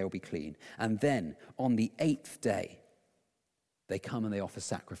water, and they will be clean. And then, on the 8th day, they come and they offer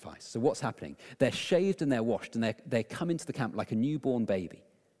sacrifice. So what's happening? They're shaved and they're washed, and they come into the camp like a newborn baby.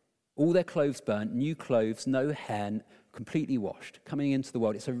 All their clothes burnt, new clothes, no hair, completely washed, coming into the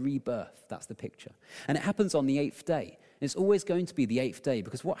world. It's a rebirth. That's the picture. And it happens on the 8th day. It's always going to be the 8th day,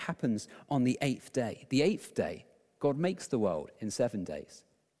 because what happens on the 8th day? The 8th day, God makes the world in 7 days.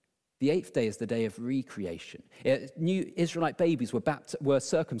 The 8th day is the day of recreation. New Israelite babies were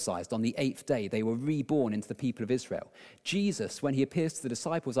circumcised on the 8th day. They were reborn into the people of Israel. Jesus, when he appears to the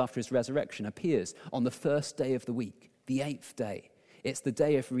disciples after his resurrection, appears on the first day of the week, the 8th day. It's the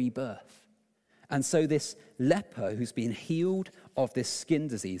day of rebirth. And so this leper who's been healed of this skin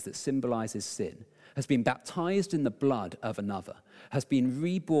disease that symbolizes sin has been baptized in the blood of another, has been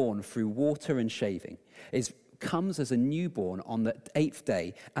reborn through water and shaving, comes as a newborn on the 8th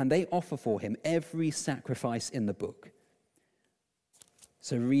day, and they offer for him every sacrifice in the book.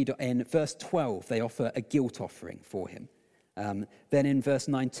 So read in verse 12, they offer a guilt offering for him. Then in verse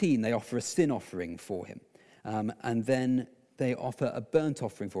 19, they offer a sin offering for him. And then they offer a burnt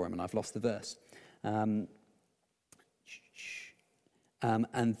offering for him, and I've lost the verse. And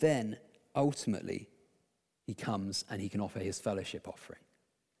then, ultimately, he comes and he can offer his fellowship offering.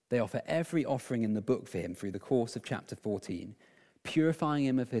 They offer every offering in the book for him through the course of chapter 14, purifying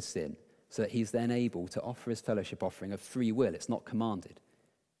him of his sin, so that he's then able to offer his fellowship offering of free will. It's not commanded.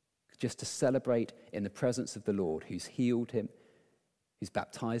 Just to celebrate in the presence of the Lord, who's healed him, who's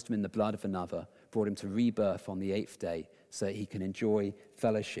baptized him in the blood of another, brought him to rebirth on the 8th day, so that he can enjoy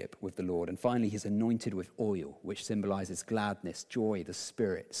fellowship with the Lord. And finally, he's anointed with oil, which symbolizes gladness, joy, the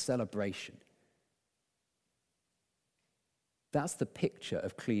Spirit, celebration. That's the picture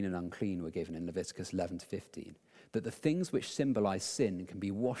of clean and unclean we're given in Leviticus 11 to 15. That the things which symbolize sin can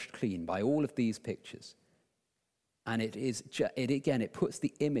be washed clean by all of these pictures. And it puts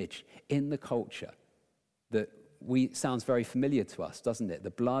the image in the culture that sounds very familiar to us, doesn't it? The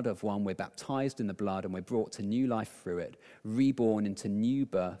blood of one, we're baptized in the blood and we're brought to new life through it, reborn into new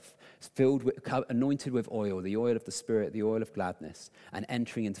birth, anointed with oil, the oil of the Spirit, the oil of gladness, and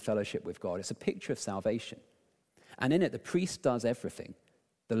entering into fellowship with God. It's a picture of salvation. And in it, the priest does everything.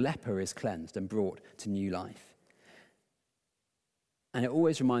 The leper is cleansed and brought to new life. And it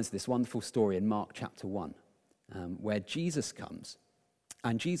always reminds of this wonderful story in Mark chapter 1, where Jesus comes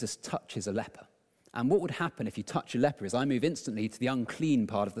and Jesus touches a leper. And what would happen if you touch a leper is I move instantly to the unclean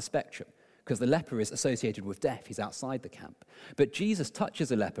part of the spectrum, because the leper is associated with death. He's outside the camp. But Jesus touches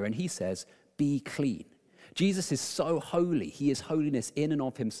a leper and he says, be clean. Jesus is so holy. He is holiness in and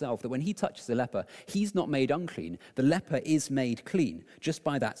of himself that when he touches the leper, he's not made unclean. The leper is made clean just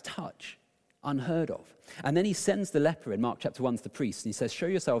by that touch. Unheard of. And then he sends the leper in Mark chapter 1 to the priest, and he says, show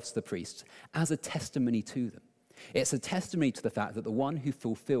yourselves to the priests as a testimony to them. It's a testimony to the fact that the one who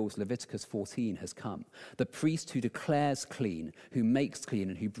fulfills Leviticus 14 has come. The priest who declares clean, who makes clean,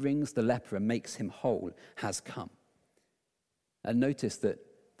 and who brings the leper and makes him whole has come. And notice that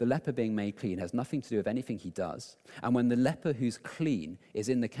the leper being made clean has nothing to do with anything he does. And when the leper who's clean is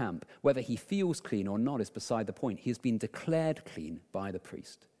in the camp, whether he feels clean or not is beside the point. He has been declared clean by the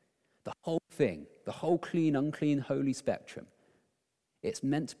priest. The whole thing, the whole clean, unclean, holy spectrum, it's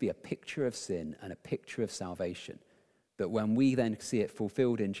meant to be a picture of sin and a picture of salvation. That when we then see it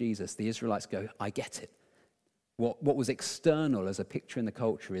fulfilled in Jesus, the Israelites go, I get it. What was external as a picture in the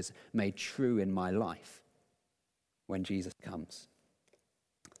culture is made true in my life when Jesus comes.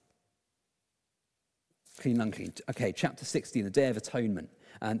 Clean, unclean. Okay, chapter 16, the Day of Atonement.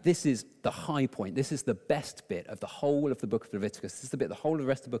 And this is the high point. This is the best bit of the whole of the book of Leviticus. This is the bit the whole of the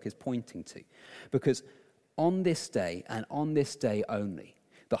rest of the book is pointing to. Because on this day, and on this day only,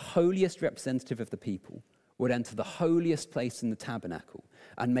 the holiest representative of the people would enter the holiest place in the tabernacle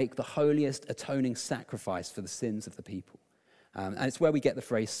and make the holiest atoning sacrifice for the sins of the people. And it's where we get the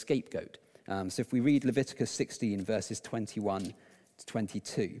phrase scapegoat. So if we read Leviticus 16, verses 21 to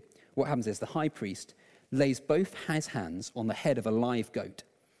 22, what happens is the high priest lays both his hands on the head of a live goat.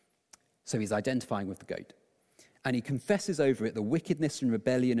 So he's identifying with the goat. And he confesses over it the wickedness and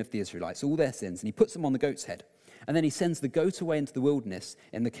rebellion of the Israelites, all their sins, and he puts them on the goat's head. And then he sends the goat away into the wilderness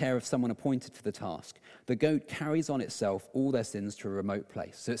in the care of someone appointed for the task. The goat carries on itself all their sins to a remote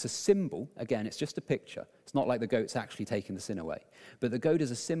place. So it's a symbol. Again, it's just a picture. It's not like the goat's actually taking the sin away. But the goat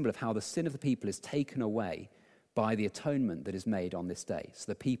is a symbol of how the sin of the people is taken away by the atonement that is made on this day.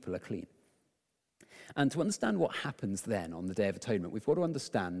 So the people are clean. And to understand what happens then on the Day of Atonement, we've got to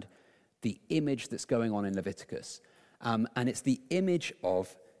understand the image that's going on in Leviticus. And it's the image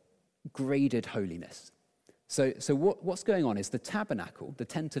of graded holiness. So what's going on is the tabernacle, the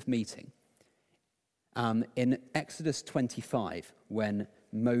tent of meeting, in Exodus 25, when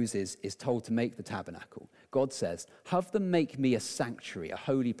Moses is told to make the tabernacle, God says, "Have them make me a sanctuary, a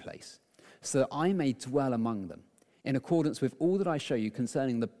holy place, so that I may dwell among them, in accordance with all that I show you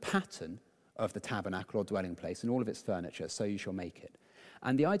concerning the pattern of the tabernacle or dwelling place and all of its furniture, so you shall make it."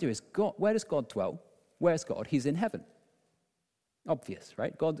 And the idea is, God, where does God dwell? Where's God? He's in heaven. Obvious,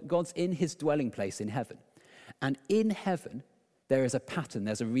 right? God's in his dwelling place in heaven. And in heaven, there is a pattern,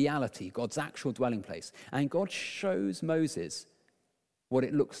 there's a reality, God's actual dwelling place. And God shows Moses what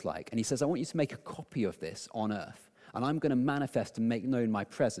it looks like. And he says, "I want you to make a copy of this on earth. And I'm going to manifest and make known my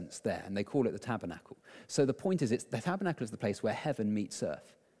presence there." And they call it the tabernacle. So the point is, the tabernacle is the place where heaven meets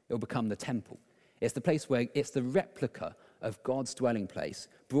earth. It will become the temple. It's the place where it's the replica of God's dwelling place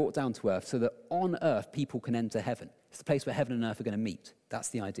brought down to earth so that on earth people can enter heaven. It's the place where heaven and earth are going to meet. That's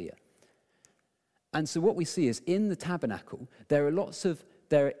the idea. And so what we see is in the tabernacle,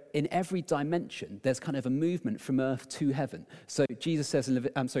 in every dimension, there's kind of a movement from earth to heaven. So God says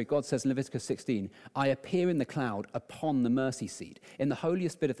in Leviticus 16, "I appear in the cloud upon the mercy seat." In the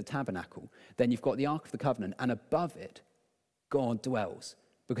holiest bit of the tabernacle, then you've got the Ark of the Covenant, and above it, God dwells.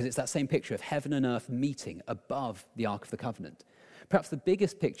 Because it's that same picture of heaven and earth meeting above the Ark of the Covenant. Perhaps the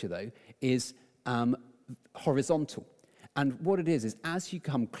biggest picture, though, is horizontal. And what it is as you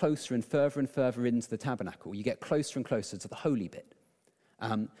come closer and further into the tabernacle, you get closer and closer to the holy bit.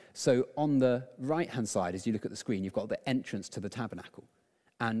 So on the right-hand side, as you look at the screen, you've got the entrance to the tabernacle.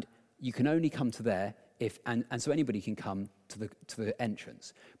 And you can only come to there and so anybody can come to the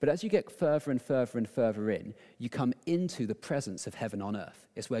entrance. But as you get further and further in, you come into the presence of heaven on earth.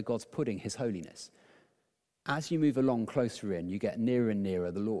 It's where God's putting his holiness. As you move along closer in, you get nearer and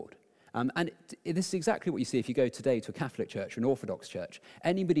nearer the Lord. And this is exactly what you see if you go today to a Catholic church or an Orthodox church.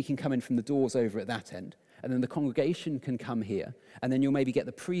 Anybody can come in from the doors over at that end, and then the congregation can come here, and then you'll maybe get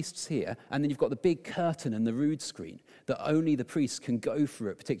the priests here, and then you've got the big curtain and the rood screen that only the priests can go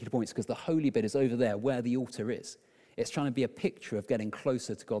through at particular points because the holy bit is over there where the altar is. It's trying to be a picture of getting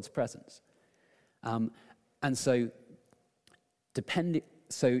closer to God's presence. And so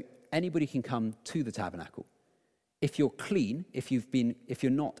anybody can come to the tabernacle. If you're clean, if you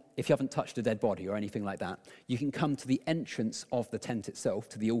haven't touched a dead body or anything like that, you can come to the entrance of the tent itself,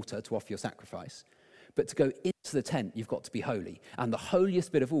 to the altar, to offer your sacrifice. But to go into the tent, you've got to be holy. And the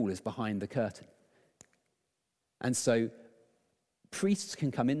holiest bit of all is behind the curtain. And so priests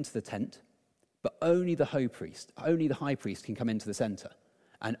can come into the tent, but only the high priest can come into the center.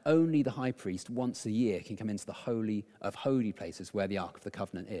 And only the high priest once a year can come into the holy of holy places where the Ark of the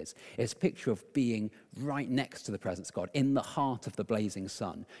Covenant is. It's a picture of being right next to the presence of God, in the heart of the blazing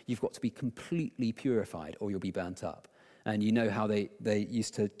sun. You've got to be completely purified or you'll be burnt up. And you know how they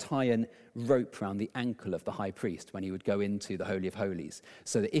used to tie a rope around the ankle of the high priest when he would go into the Holy of Holies,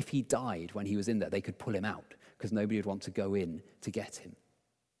 so that if he died when he was in there, they could pull him out, because nobody would want to go in to get him.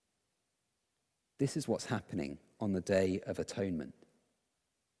 This is what's happening on the Day of Atonement.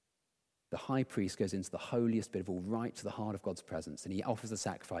 The high priest goes into the holiest bit of all, right to the heart of God's presence, and he offers a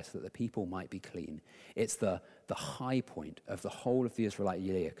sacrifice so that the people might be clean. It's the high point of the whole of the Israelite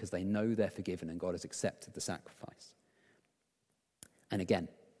year, because they know they're forgiven and God has accepted the sacrifice. And again,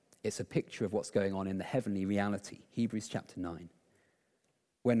 it's a picture of what's going on in the heavenly reality. Hebrews chapter 9.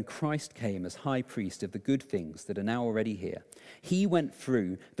 When Christ came as high priest of the good things that are now already here, he went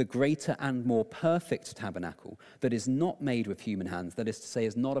through the greater and more perfect tabernacle that is not made with human hands, that is to say,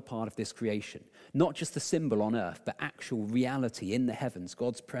 is not a part of this creation. Not just a symbol on earth, but actual reality in the heavens,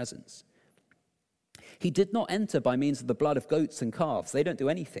 God's presence. He did not enter by means of the blood of goats and calves. They don't do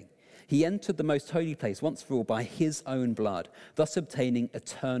anything. He entered the most holy place once for all by his own blood, thus obtaining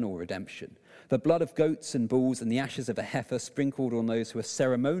eternal redemption. The blood of goats and bulls and the ashes of a heifer sprinkled on those who are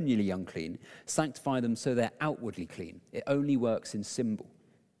ceremonially unclean sanctify them so they're outwardly clean. It only works in symbol.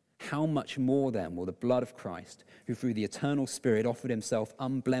 How much more then will the blood of Christ, who through the eternal Spirit offered himself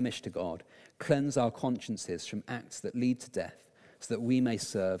unblemished to God, cleanse our consciences from acts that lead to death, so that we may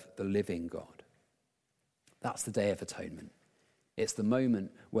serve the living God. That's the Day of Atonement. It's the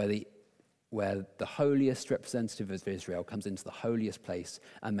moment where the holiest representative of Israel comes into the holiest place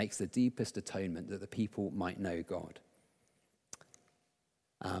and makes the deepest atonement that the people might know God.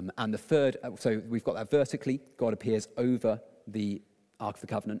 And the third, so we've got that vertically, God appears over the Ark of the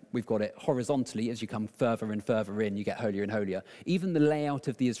Covenant. We've got it horizontally. As you come further and further in, you get holier and holier. Even the layout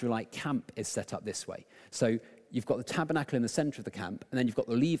of the Israelite camp is set up this way. So you've got the tabernacle in the center of the camp, and then you've got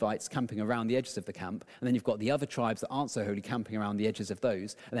the Levites camping around the edges of the camp, and then you've got the other tribes that aren't so holy camping around the edges of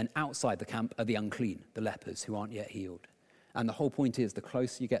those, and then outside the camp are the unclean, the lepers who aren't yet healed. And the whole point is, the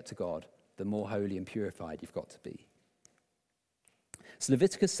closer you get to God, the more holy and purified you've got to be. So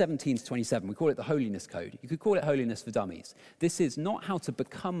Leviticus 17 to 27, we call it the Holiness Code. You could call it Holiness for Dummies. This is not how to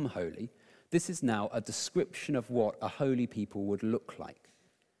become holy. This is now a description of what a holy people would look like.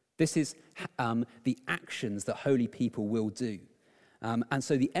 This is the actions that holy people will do. And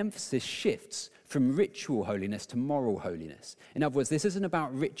so the emphasis shifts from ritual holiness to moral holiness. In other words, this isn't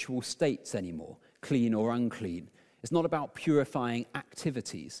about ritual states anymore, clean or unclean. It's not about purifying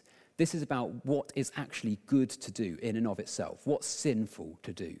activities. This is about what is actually good to do in and of itself. What's sinful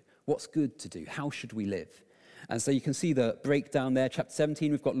to do? What's good to do? How should we live? And so you can see the breakdown there. Chapter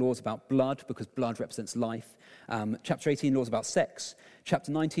 17, we've got laws about blood, because blood represents life. Chapter 18, laws about sex.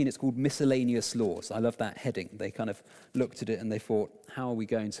 Chapter 19, it's called miscellaneous laws. I love that heading. They kind of looked at it and they thought, how are we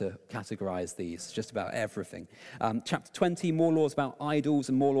going to categorize these? Just about everything. Chapter 20, more laws about idols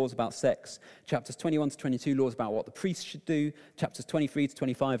and more laws about sex. Chapters 21 to 22, laws about what the priests should do. Chapters 23 to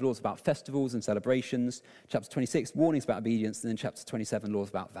 25, laws about festivals and celebrations. Chapter 26, warnings about obedience. And then chapter 27, laws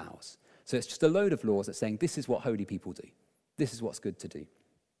about vows. So it's just a load of laws that's saying this is what holy people do. This is what's good to do.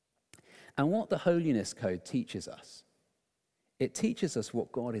 And what the Holiness Code teaches us, it teaches us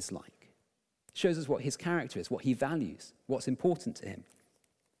what God is like. It shows us what his character is, what he values, what's important to him.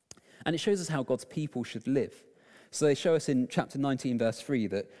 And it shows us how God's people should live. So they show us in chapter 19, verse 3,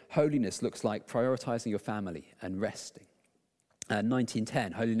 that holiness looks like prioritizing your family and resting.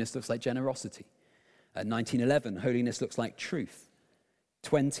 19:10, holiness looks like generosity. 19:11, holiness looks like truth.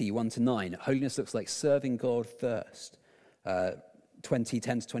 1 to 9, holiness looks like serving God first. 10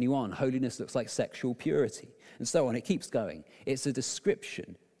 to 21, holiness looks like sexual purity, and so on. It keeps going. It's a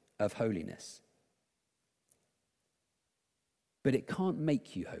description of holiness. But it can't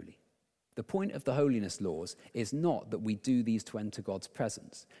make you holy. The point of the holiness laws is not that we do these to enter God's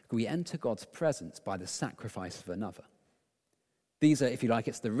presence. We enter God's presence by the sacrifice of another. These are, if you like,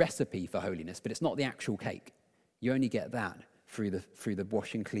 it's the recipe for holiness, but it's not the actual cake. You only get that through the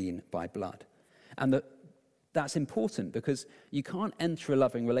washing clean by blood. And that's important because you can't enter a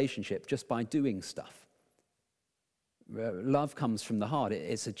loving relationship just by doing stuff. Love comes from the heart.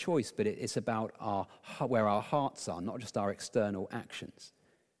 It's a choice, but it's about where our hearts are, not just our external actions.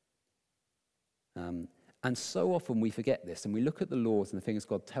 And so often we forget this, and we look at the laws and the things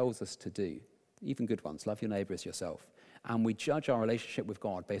God tells us to do, even good ones, love your neighbor as yourself, and we judge our relationship with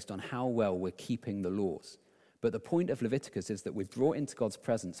God based on how well we're keeping the laws. But the point of Leviticus is that we're brought into God's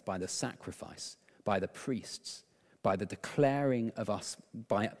presence by the sacrifice, by the priests, by the declaring of us,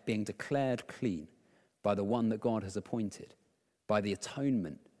 by being declared clean, by the one that God has appointed, by the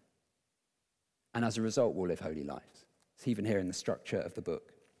atonement. And as a result, we'll live holy lives. It's even here in the structure of the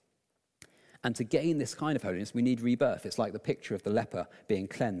book. And to gain this kind of holiness, we need rebirth. It's like the picture of the leper being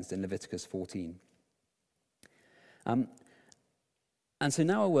cleansed in Leviticus 14. And so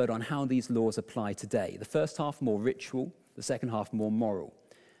now a word on how these laws apply today. The first half more ritual, the second half more moral.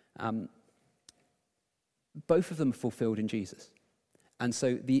 Both of them are fulfilled in Jesus. And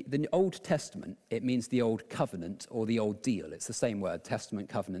so the Old Testament, it means the Old Covenant or the Old Deal. It's the same word, Testament,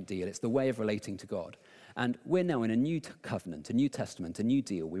 Covenant, Deal. It's the way of relating to God. And we're now in a new covenant, a new testament, a new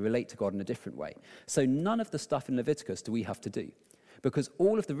deal. We relate to God in a different way. So none of the stuff in Leviticus do we have to do, because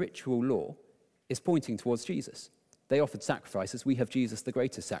all of the ritual law is pointing towards Jesus. They offered sacrifices. We have Jesus, the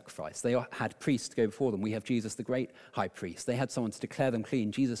greatest sacrifice. They had priests to go before them. We have Jesus, the great high priest. They had someone to declare them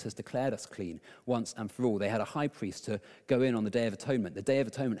clean. Jesus has declared us clean once and for all. They had a high priest to go in on the Day of Atonement. The Day of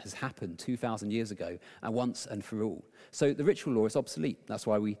Atonement has happened 2,000 years ago, and once and for all. So the ritual law is obsolete. That's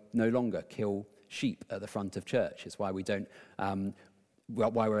why we no longer kill sheep at the front of church. It's why we don't,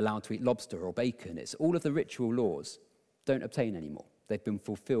 why we're allowed to eat lobster or bacon. It's all of the ritual laws don't obtain anymore. They've been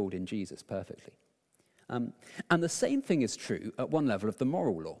fulfilled in Jesus perfectly. And the same thing is true at one level of the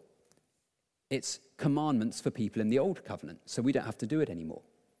moral law. It's commandments for people in the old covenant, so we don't have to do it anymore.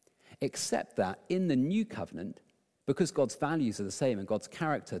 Except that in the new covenant, because God's values are the same and God's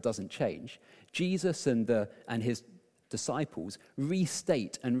character doesn't change, Jesus and his disciples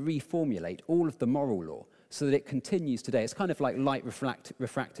restate and reformulate all of the moral law so that it continues today. It's kind of like light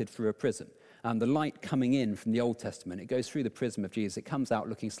refracted through a prism. The light coming in from the Old Testament, it goes through the prism of Jesus. It comes out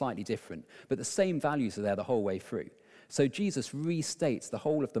looking slightly different, but the same values are there the whole way through. So Jesus restates the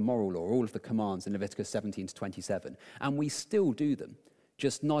whole of the moral law, all of the commands in Leviticus 17 to 27, and we still do them,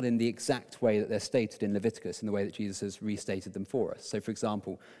 just not in the exact way that they're stated in Leviticus, in the way that Jesus has restated them for us. So, for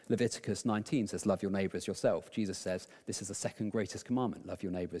example, Leviticus 19 says, love your neighbor as yourself. Jesus says, this is the second greatest commandment, love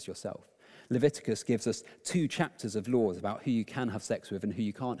your neighbor as yourself. Leviticus gives us 2 chapters of laws about who you can have sex with and who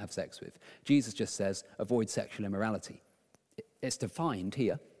you can't have sex with. Jesus just says, avoid sexual immorality. It's defined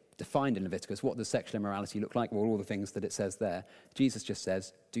here, defined in Leviticus. What does sexual immorality look like? Well, all the things that it says there. Jesus just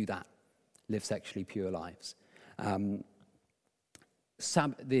says, do that. Live sexually pure lives. The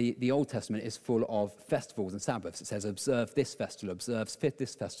Old Testament is full of festivals and Sabbaths. It says, observe this festival, observe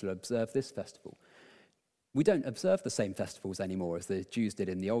this festival, observe this festival. We don't observe the same festivals anymore as the Jews did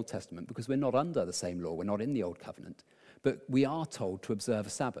in the Old Testament because we're not under the same law. We're not in the Old Covenant. But we are told to observe a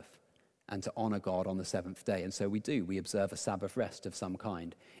Sabbath and to honor God on the 7th day. And so we do. We observe a Sabbath rest of some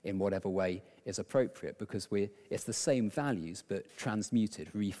kind in whatever way is appropriate because it's the same values but transmuted,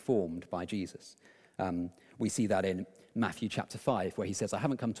 reformed by Jesus. We see that in Matthew chapter 5 where he says, I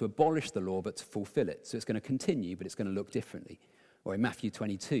haven't come to abolish the law but to fulfill it. So it's going to continue, but it's going to look differently. Or in Matthew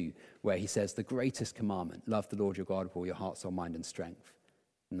 22, where he says, the greatest commandment, love the Lord your God with all your heart, soul, mind, and strength.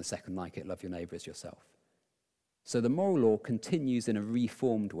 And the second like it, love your neighbor as yourself. So the moral law continues in a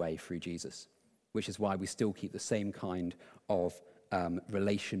reformed way through Jesus, which is why we still keep the same kind of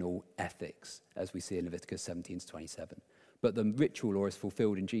relational ethics as we see in Leviticus 17 to 27. But the ritual law is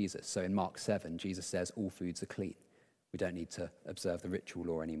fulfilled in Jesus. So in Mark 7, Jesus says all foods are clean. We don't need to observe the ritual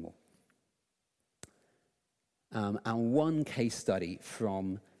law anymore. And one case study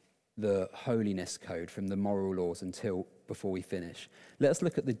from the holiness code, from the moral laws until before we finish. Let us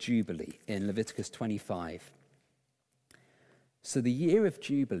look at the Jubilee in Leviticus 25. So the year of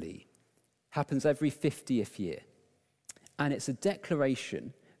Jubilee happens every 50th year. And it's a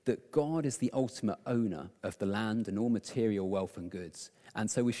declaration that God is the ultimate owner of the land and all material wealth and goods. And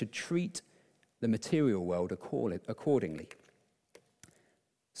so we should treat the material world accordingly.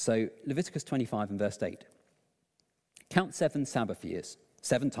 So Leviticus 25 and verse 8. Count 7 Sabbath years,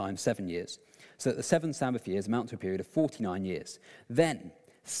 7 times 7 years, so that the 7 Sabbath years amount to a period of 49 years. Then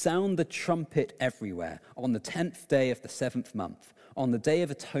sound the trumpet everywhere on the 10th day of the 7th month. On the Day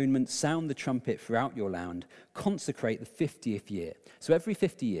of Atonement, sound the trumpet throughout your land. Consecrate the 50th year. So every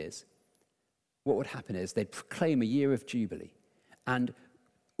 50 years, what would happen is they'd proclaim a year of Jubilee, and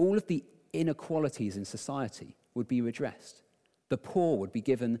all of the inequalities in society would be redressed. The poor would be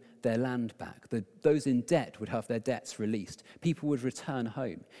given their land back. Those in debt would have their debts released. People would return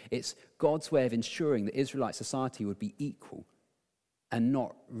home. It's God's way of ensuring that Israelite society would be equal and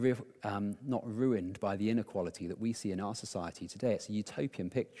not ruined by the inequality that we see in our society today. It's a utopian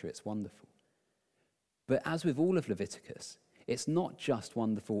picture. It's wonderful. But as with all of Leviticus, it's not just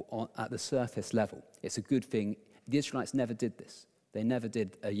wonderful at the surface level. It's a good thing. The Israelites never did this. They never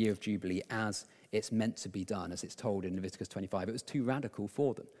did a year of Jubilee as it's meant to be done, as it's told in Leviticus 25. It was too radical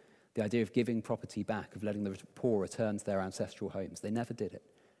for them. The idea of giving property back, of letting the poor return to their ancestral homes. They never did it.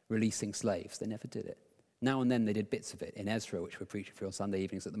 Releasing slaves, they never did it. Now and then they did bits of it. In Ezra, which we're preaching through on Sunday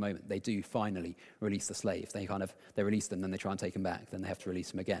evenings at the moment, they do finally release the slaves. They release them, then they try and take them back, then they have to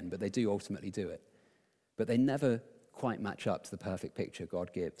release them again. But they do ultimately do it. But they never quite match up to the perfect picture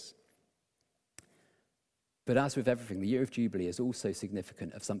God gives. But as with everything, the year of Jubilee is also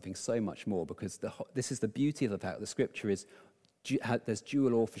significant of something so much more, because this is the beauty of the fact that Scripture is, there's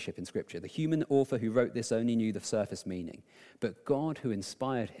dual authorship in Scripture. The human author who wrote this only knew the surface meaning, but God who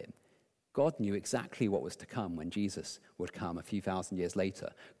inspired him, God knew exactly what was to come when Jesus would come a few thousand years later.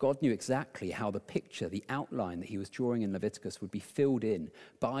 God knew exactly how the picture, the outline that he was drawing in Leviticus would be filled in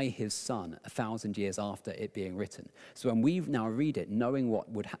by his Son 1,000 years after it being written. So when we now read it, knowing what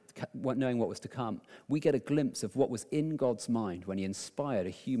was to come, we get a glimpse of what was in God's mind when he inspired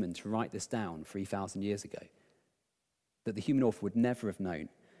a human to write this down 3,000 years ago, that the human author would never have known.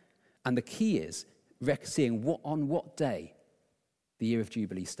 And the key is seeing on what day the year of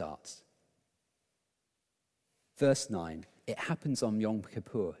Jubilee starts. Verse 9, it happens on Yom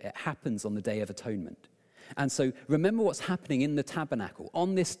Kippur. It happens on the Day of Atonement. And so remember what's happening in the tabernacle.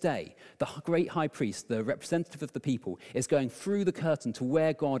 On this day, the great high priest, the representative of the people, is going through the curtain to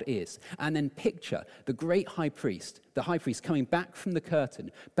where God is. And then picture the great high priest, the high priest coming back from the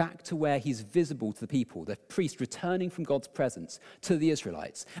curtain, back to where he's visible to the people, the priest returning from God's presence to the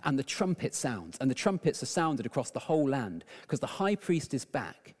Israelites. And the trumpet sounds, and the trumpets are sounded across the whole land because the high priest is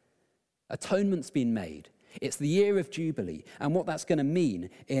back. Atonement's been made. It's the year of Jubilee. And what that's going to mean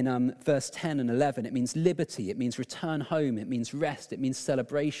in verse 10 and 11, it means liberty, it means return home, it means rest, it means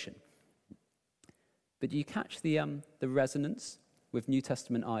celebration. But do you catch the resonance with New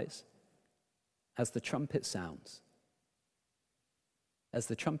Testament eyes? As the trumpet sounds. As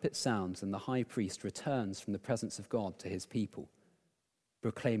the trumpet sounds and the high priest returns from the presence of God to his people,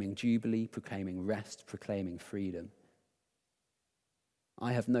 proclaiming Jubilee, proclaiming rest, proclaiming freedom.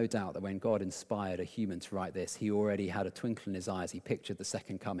 I have no doubt that when God inspired a human to write this, he already had a twinkle in his eye as he pictured the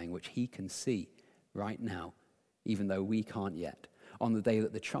second coming, which he can see right now, even though we can't yet. On the day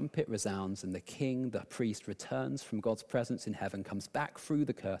that the trumpet resounds and the king, the priest, returns from God's presence in heaven, comes back through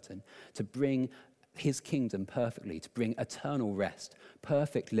the curtain to bring his kingdom perfectly, to bring eternal rest,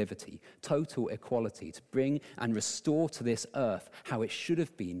 perfect liberty, total equality, to bring and restore to this earth how it should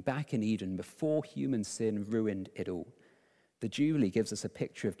have been back in Eden before human sin ruined it all. The Jubilee gives us a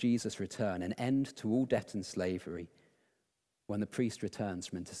picture of Jesus' return, an end to all debt and slavery, when the priest returns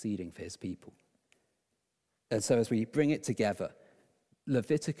from interceding for his people. And so as we bring it together,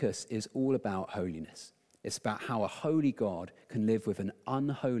 Leviticus is all about holiness. It's about how a holy God can live with an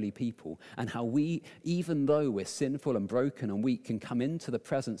unholy people, and how we, even though we're sinful and broken and weak, can come into the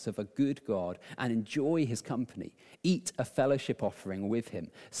presence of a good God and enjoy his company, eat a fellowship offering with him,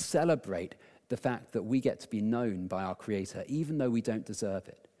 celebrate the fact that we get to be known by our Creator, even though we don't deserve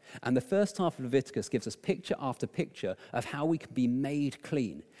it. And the first half of Leviticus gives us picture after picture of how we can be made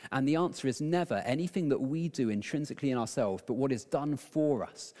clean. And the answer is never anything that we do intrinsically in ourselves, but what is done for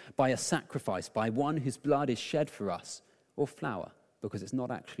us by a sacrifice, by one whose blood is shed for us, or flour, because it's not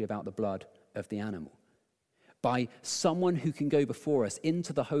actually about the blood of the animal. By someone who can go before us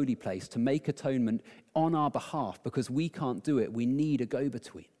into the holy place to make atonement on our behalf, because we can't do it, we need a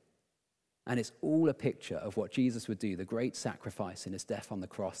go-between. And it's all a picture of what Jesus would do, the great sacrifice in his death on the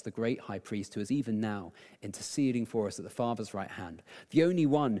cross, the great high priest who is even now interceding for us at the Father's right hand, the only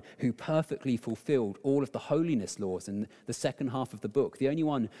one who perfectly fulfilled all of the holiness laws in the second half of the book, the only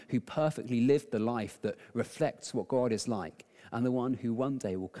one who perfectly lived the life that reflects what God is like, and the one who one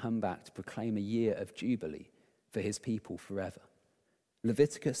day will come back to proclaim a year of Jubilee for his people forever.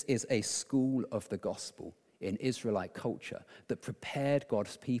 Leviticus is a school of the gospel in Israelite culture that prepared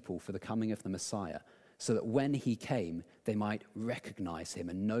God's people for the coming of the Messiah, so that when he came, they might recognize him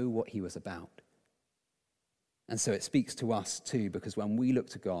and know what he was about. And so it speaks to us too, because when we look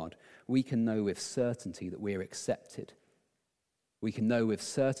to God, we can know with certainty that we're accepted. We can know with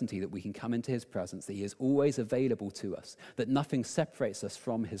certainty that we can come into his presence, that he is always available to us, that nothing separates us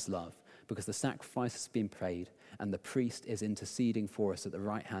from his love, because the sacrifice has been paid and the priest is interceding for us at the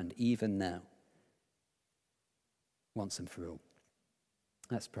right hand even now. Once and for all.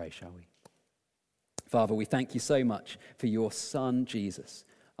 Let's pray, shall we? Father, we thank you so much for your Son, Jesus,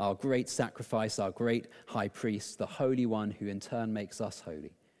 our great sacrifice, our great high priest, the Holy One who in turn makes us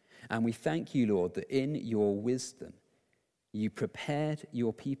holy. And we thank you, Lord, that in your wisdom, you prepared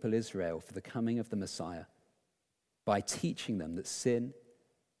your people Israel for the coming of the Messiah by teaching them that sin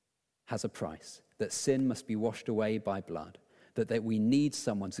has a price, that sin must be washed away by blood, that we need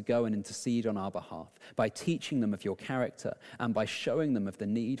someone to go and intercede on our behalf, by teaching them of your character and by showing them of the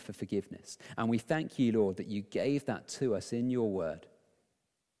need for forgiveness. And we thank you, Lord, that you gave that to us in your word,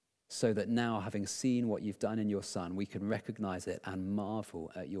 so that now, having seen what you've done in your Son, we can recognize it and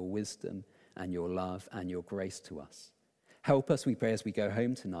marvel at your wisdom and your love and your grace to us. Help us, we pray, as we go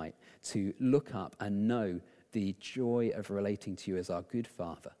home tonight, to look up and know the joy of relating to you as our good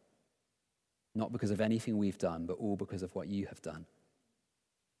Father. Not because of anything we've done, but all because of what you have done.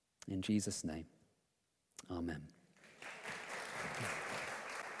 In Jesus' name, amen.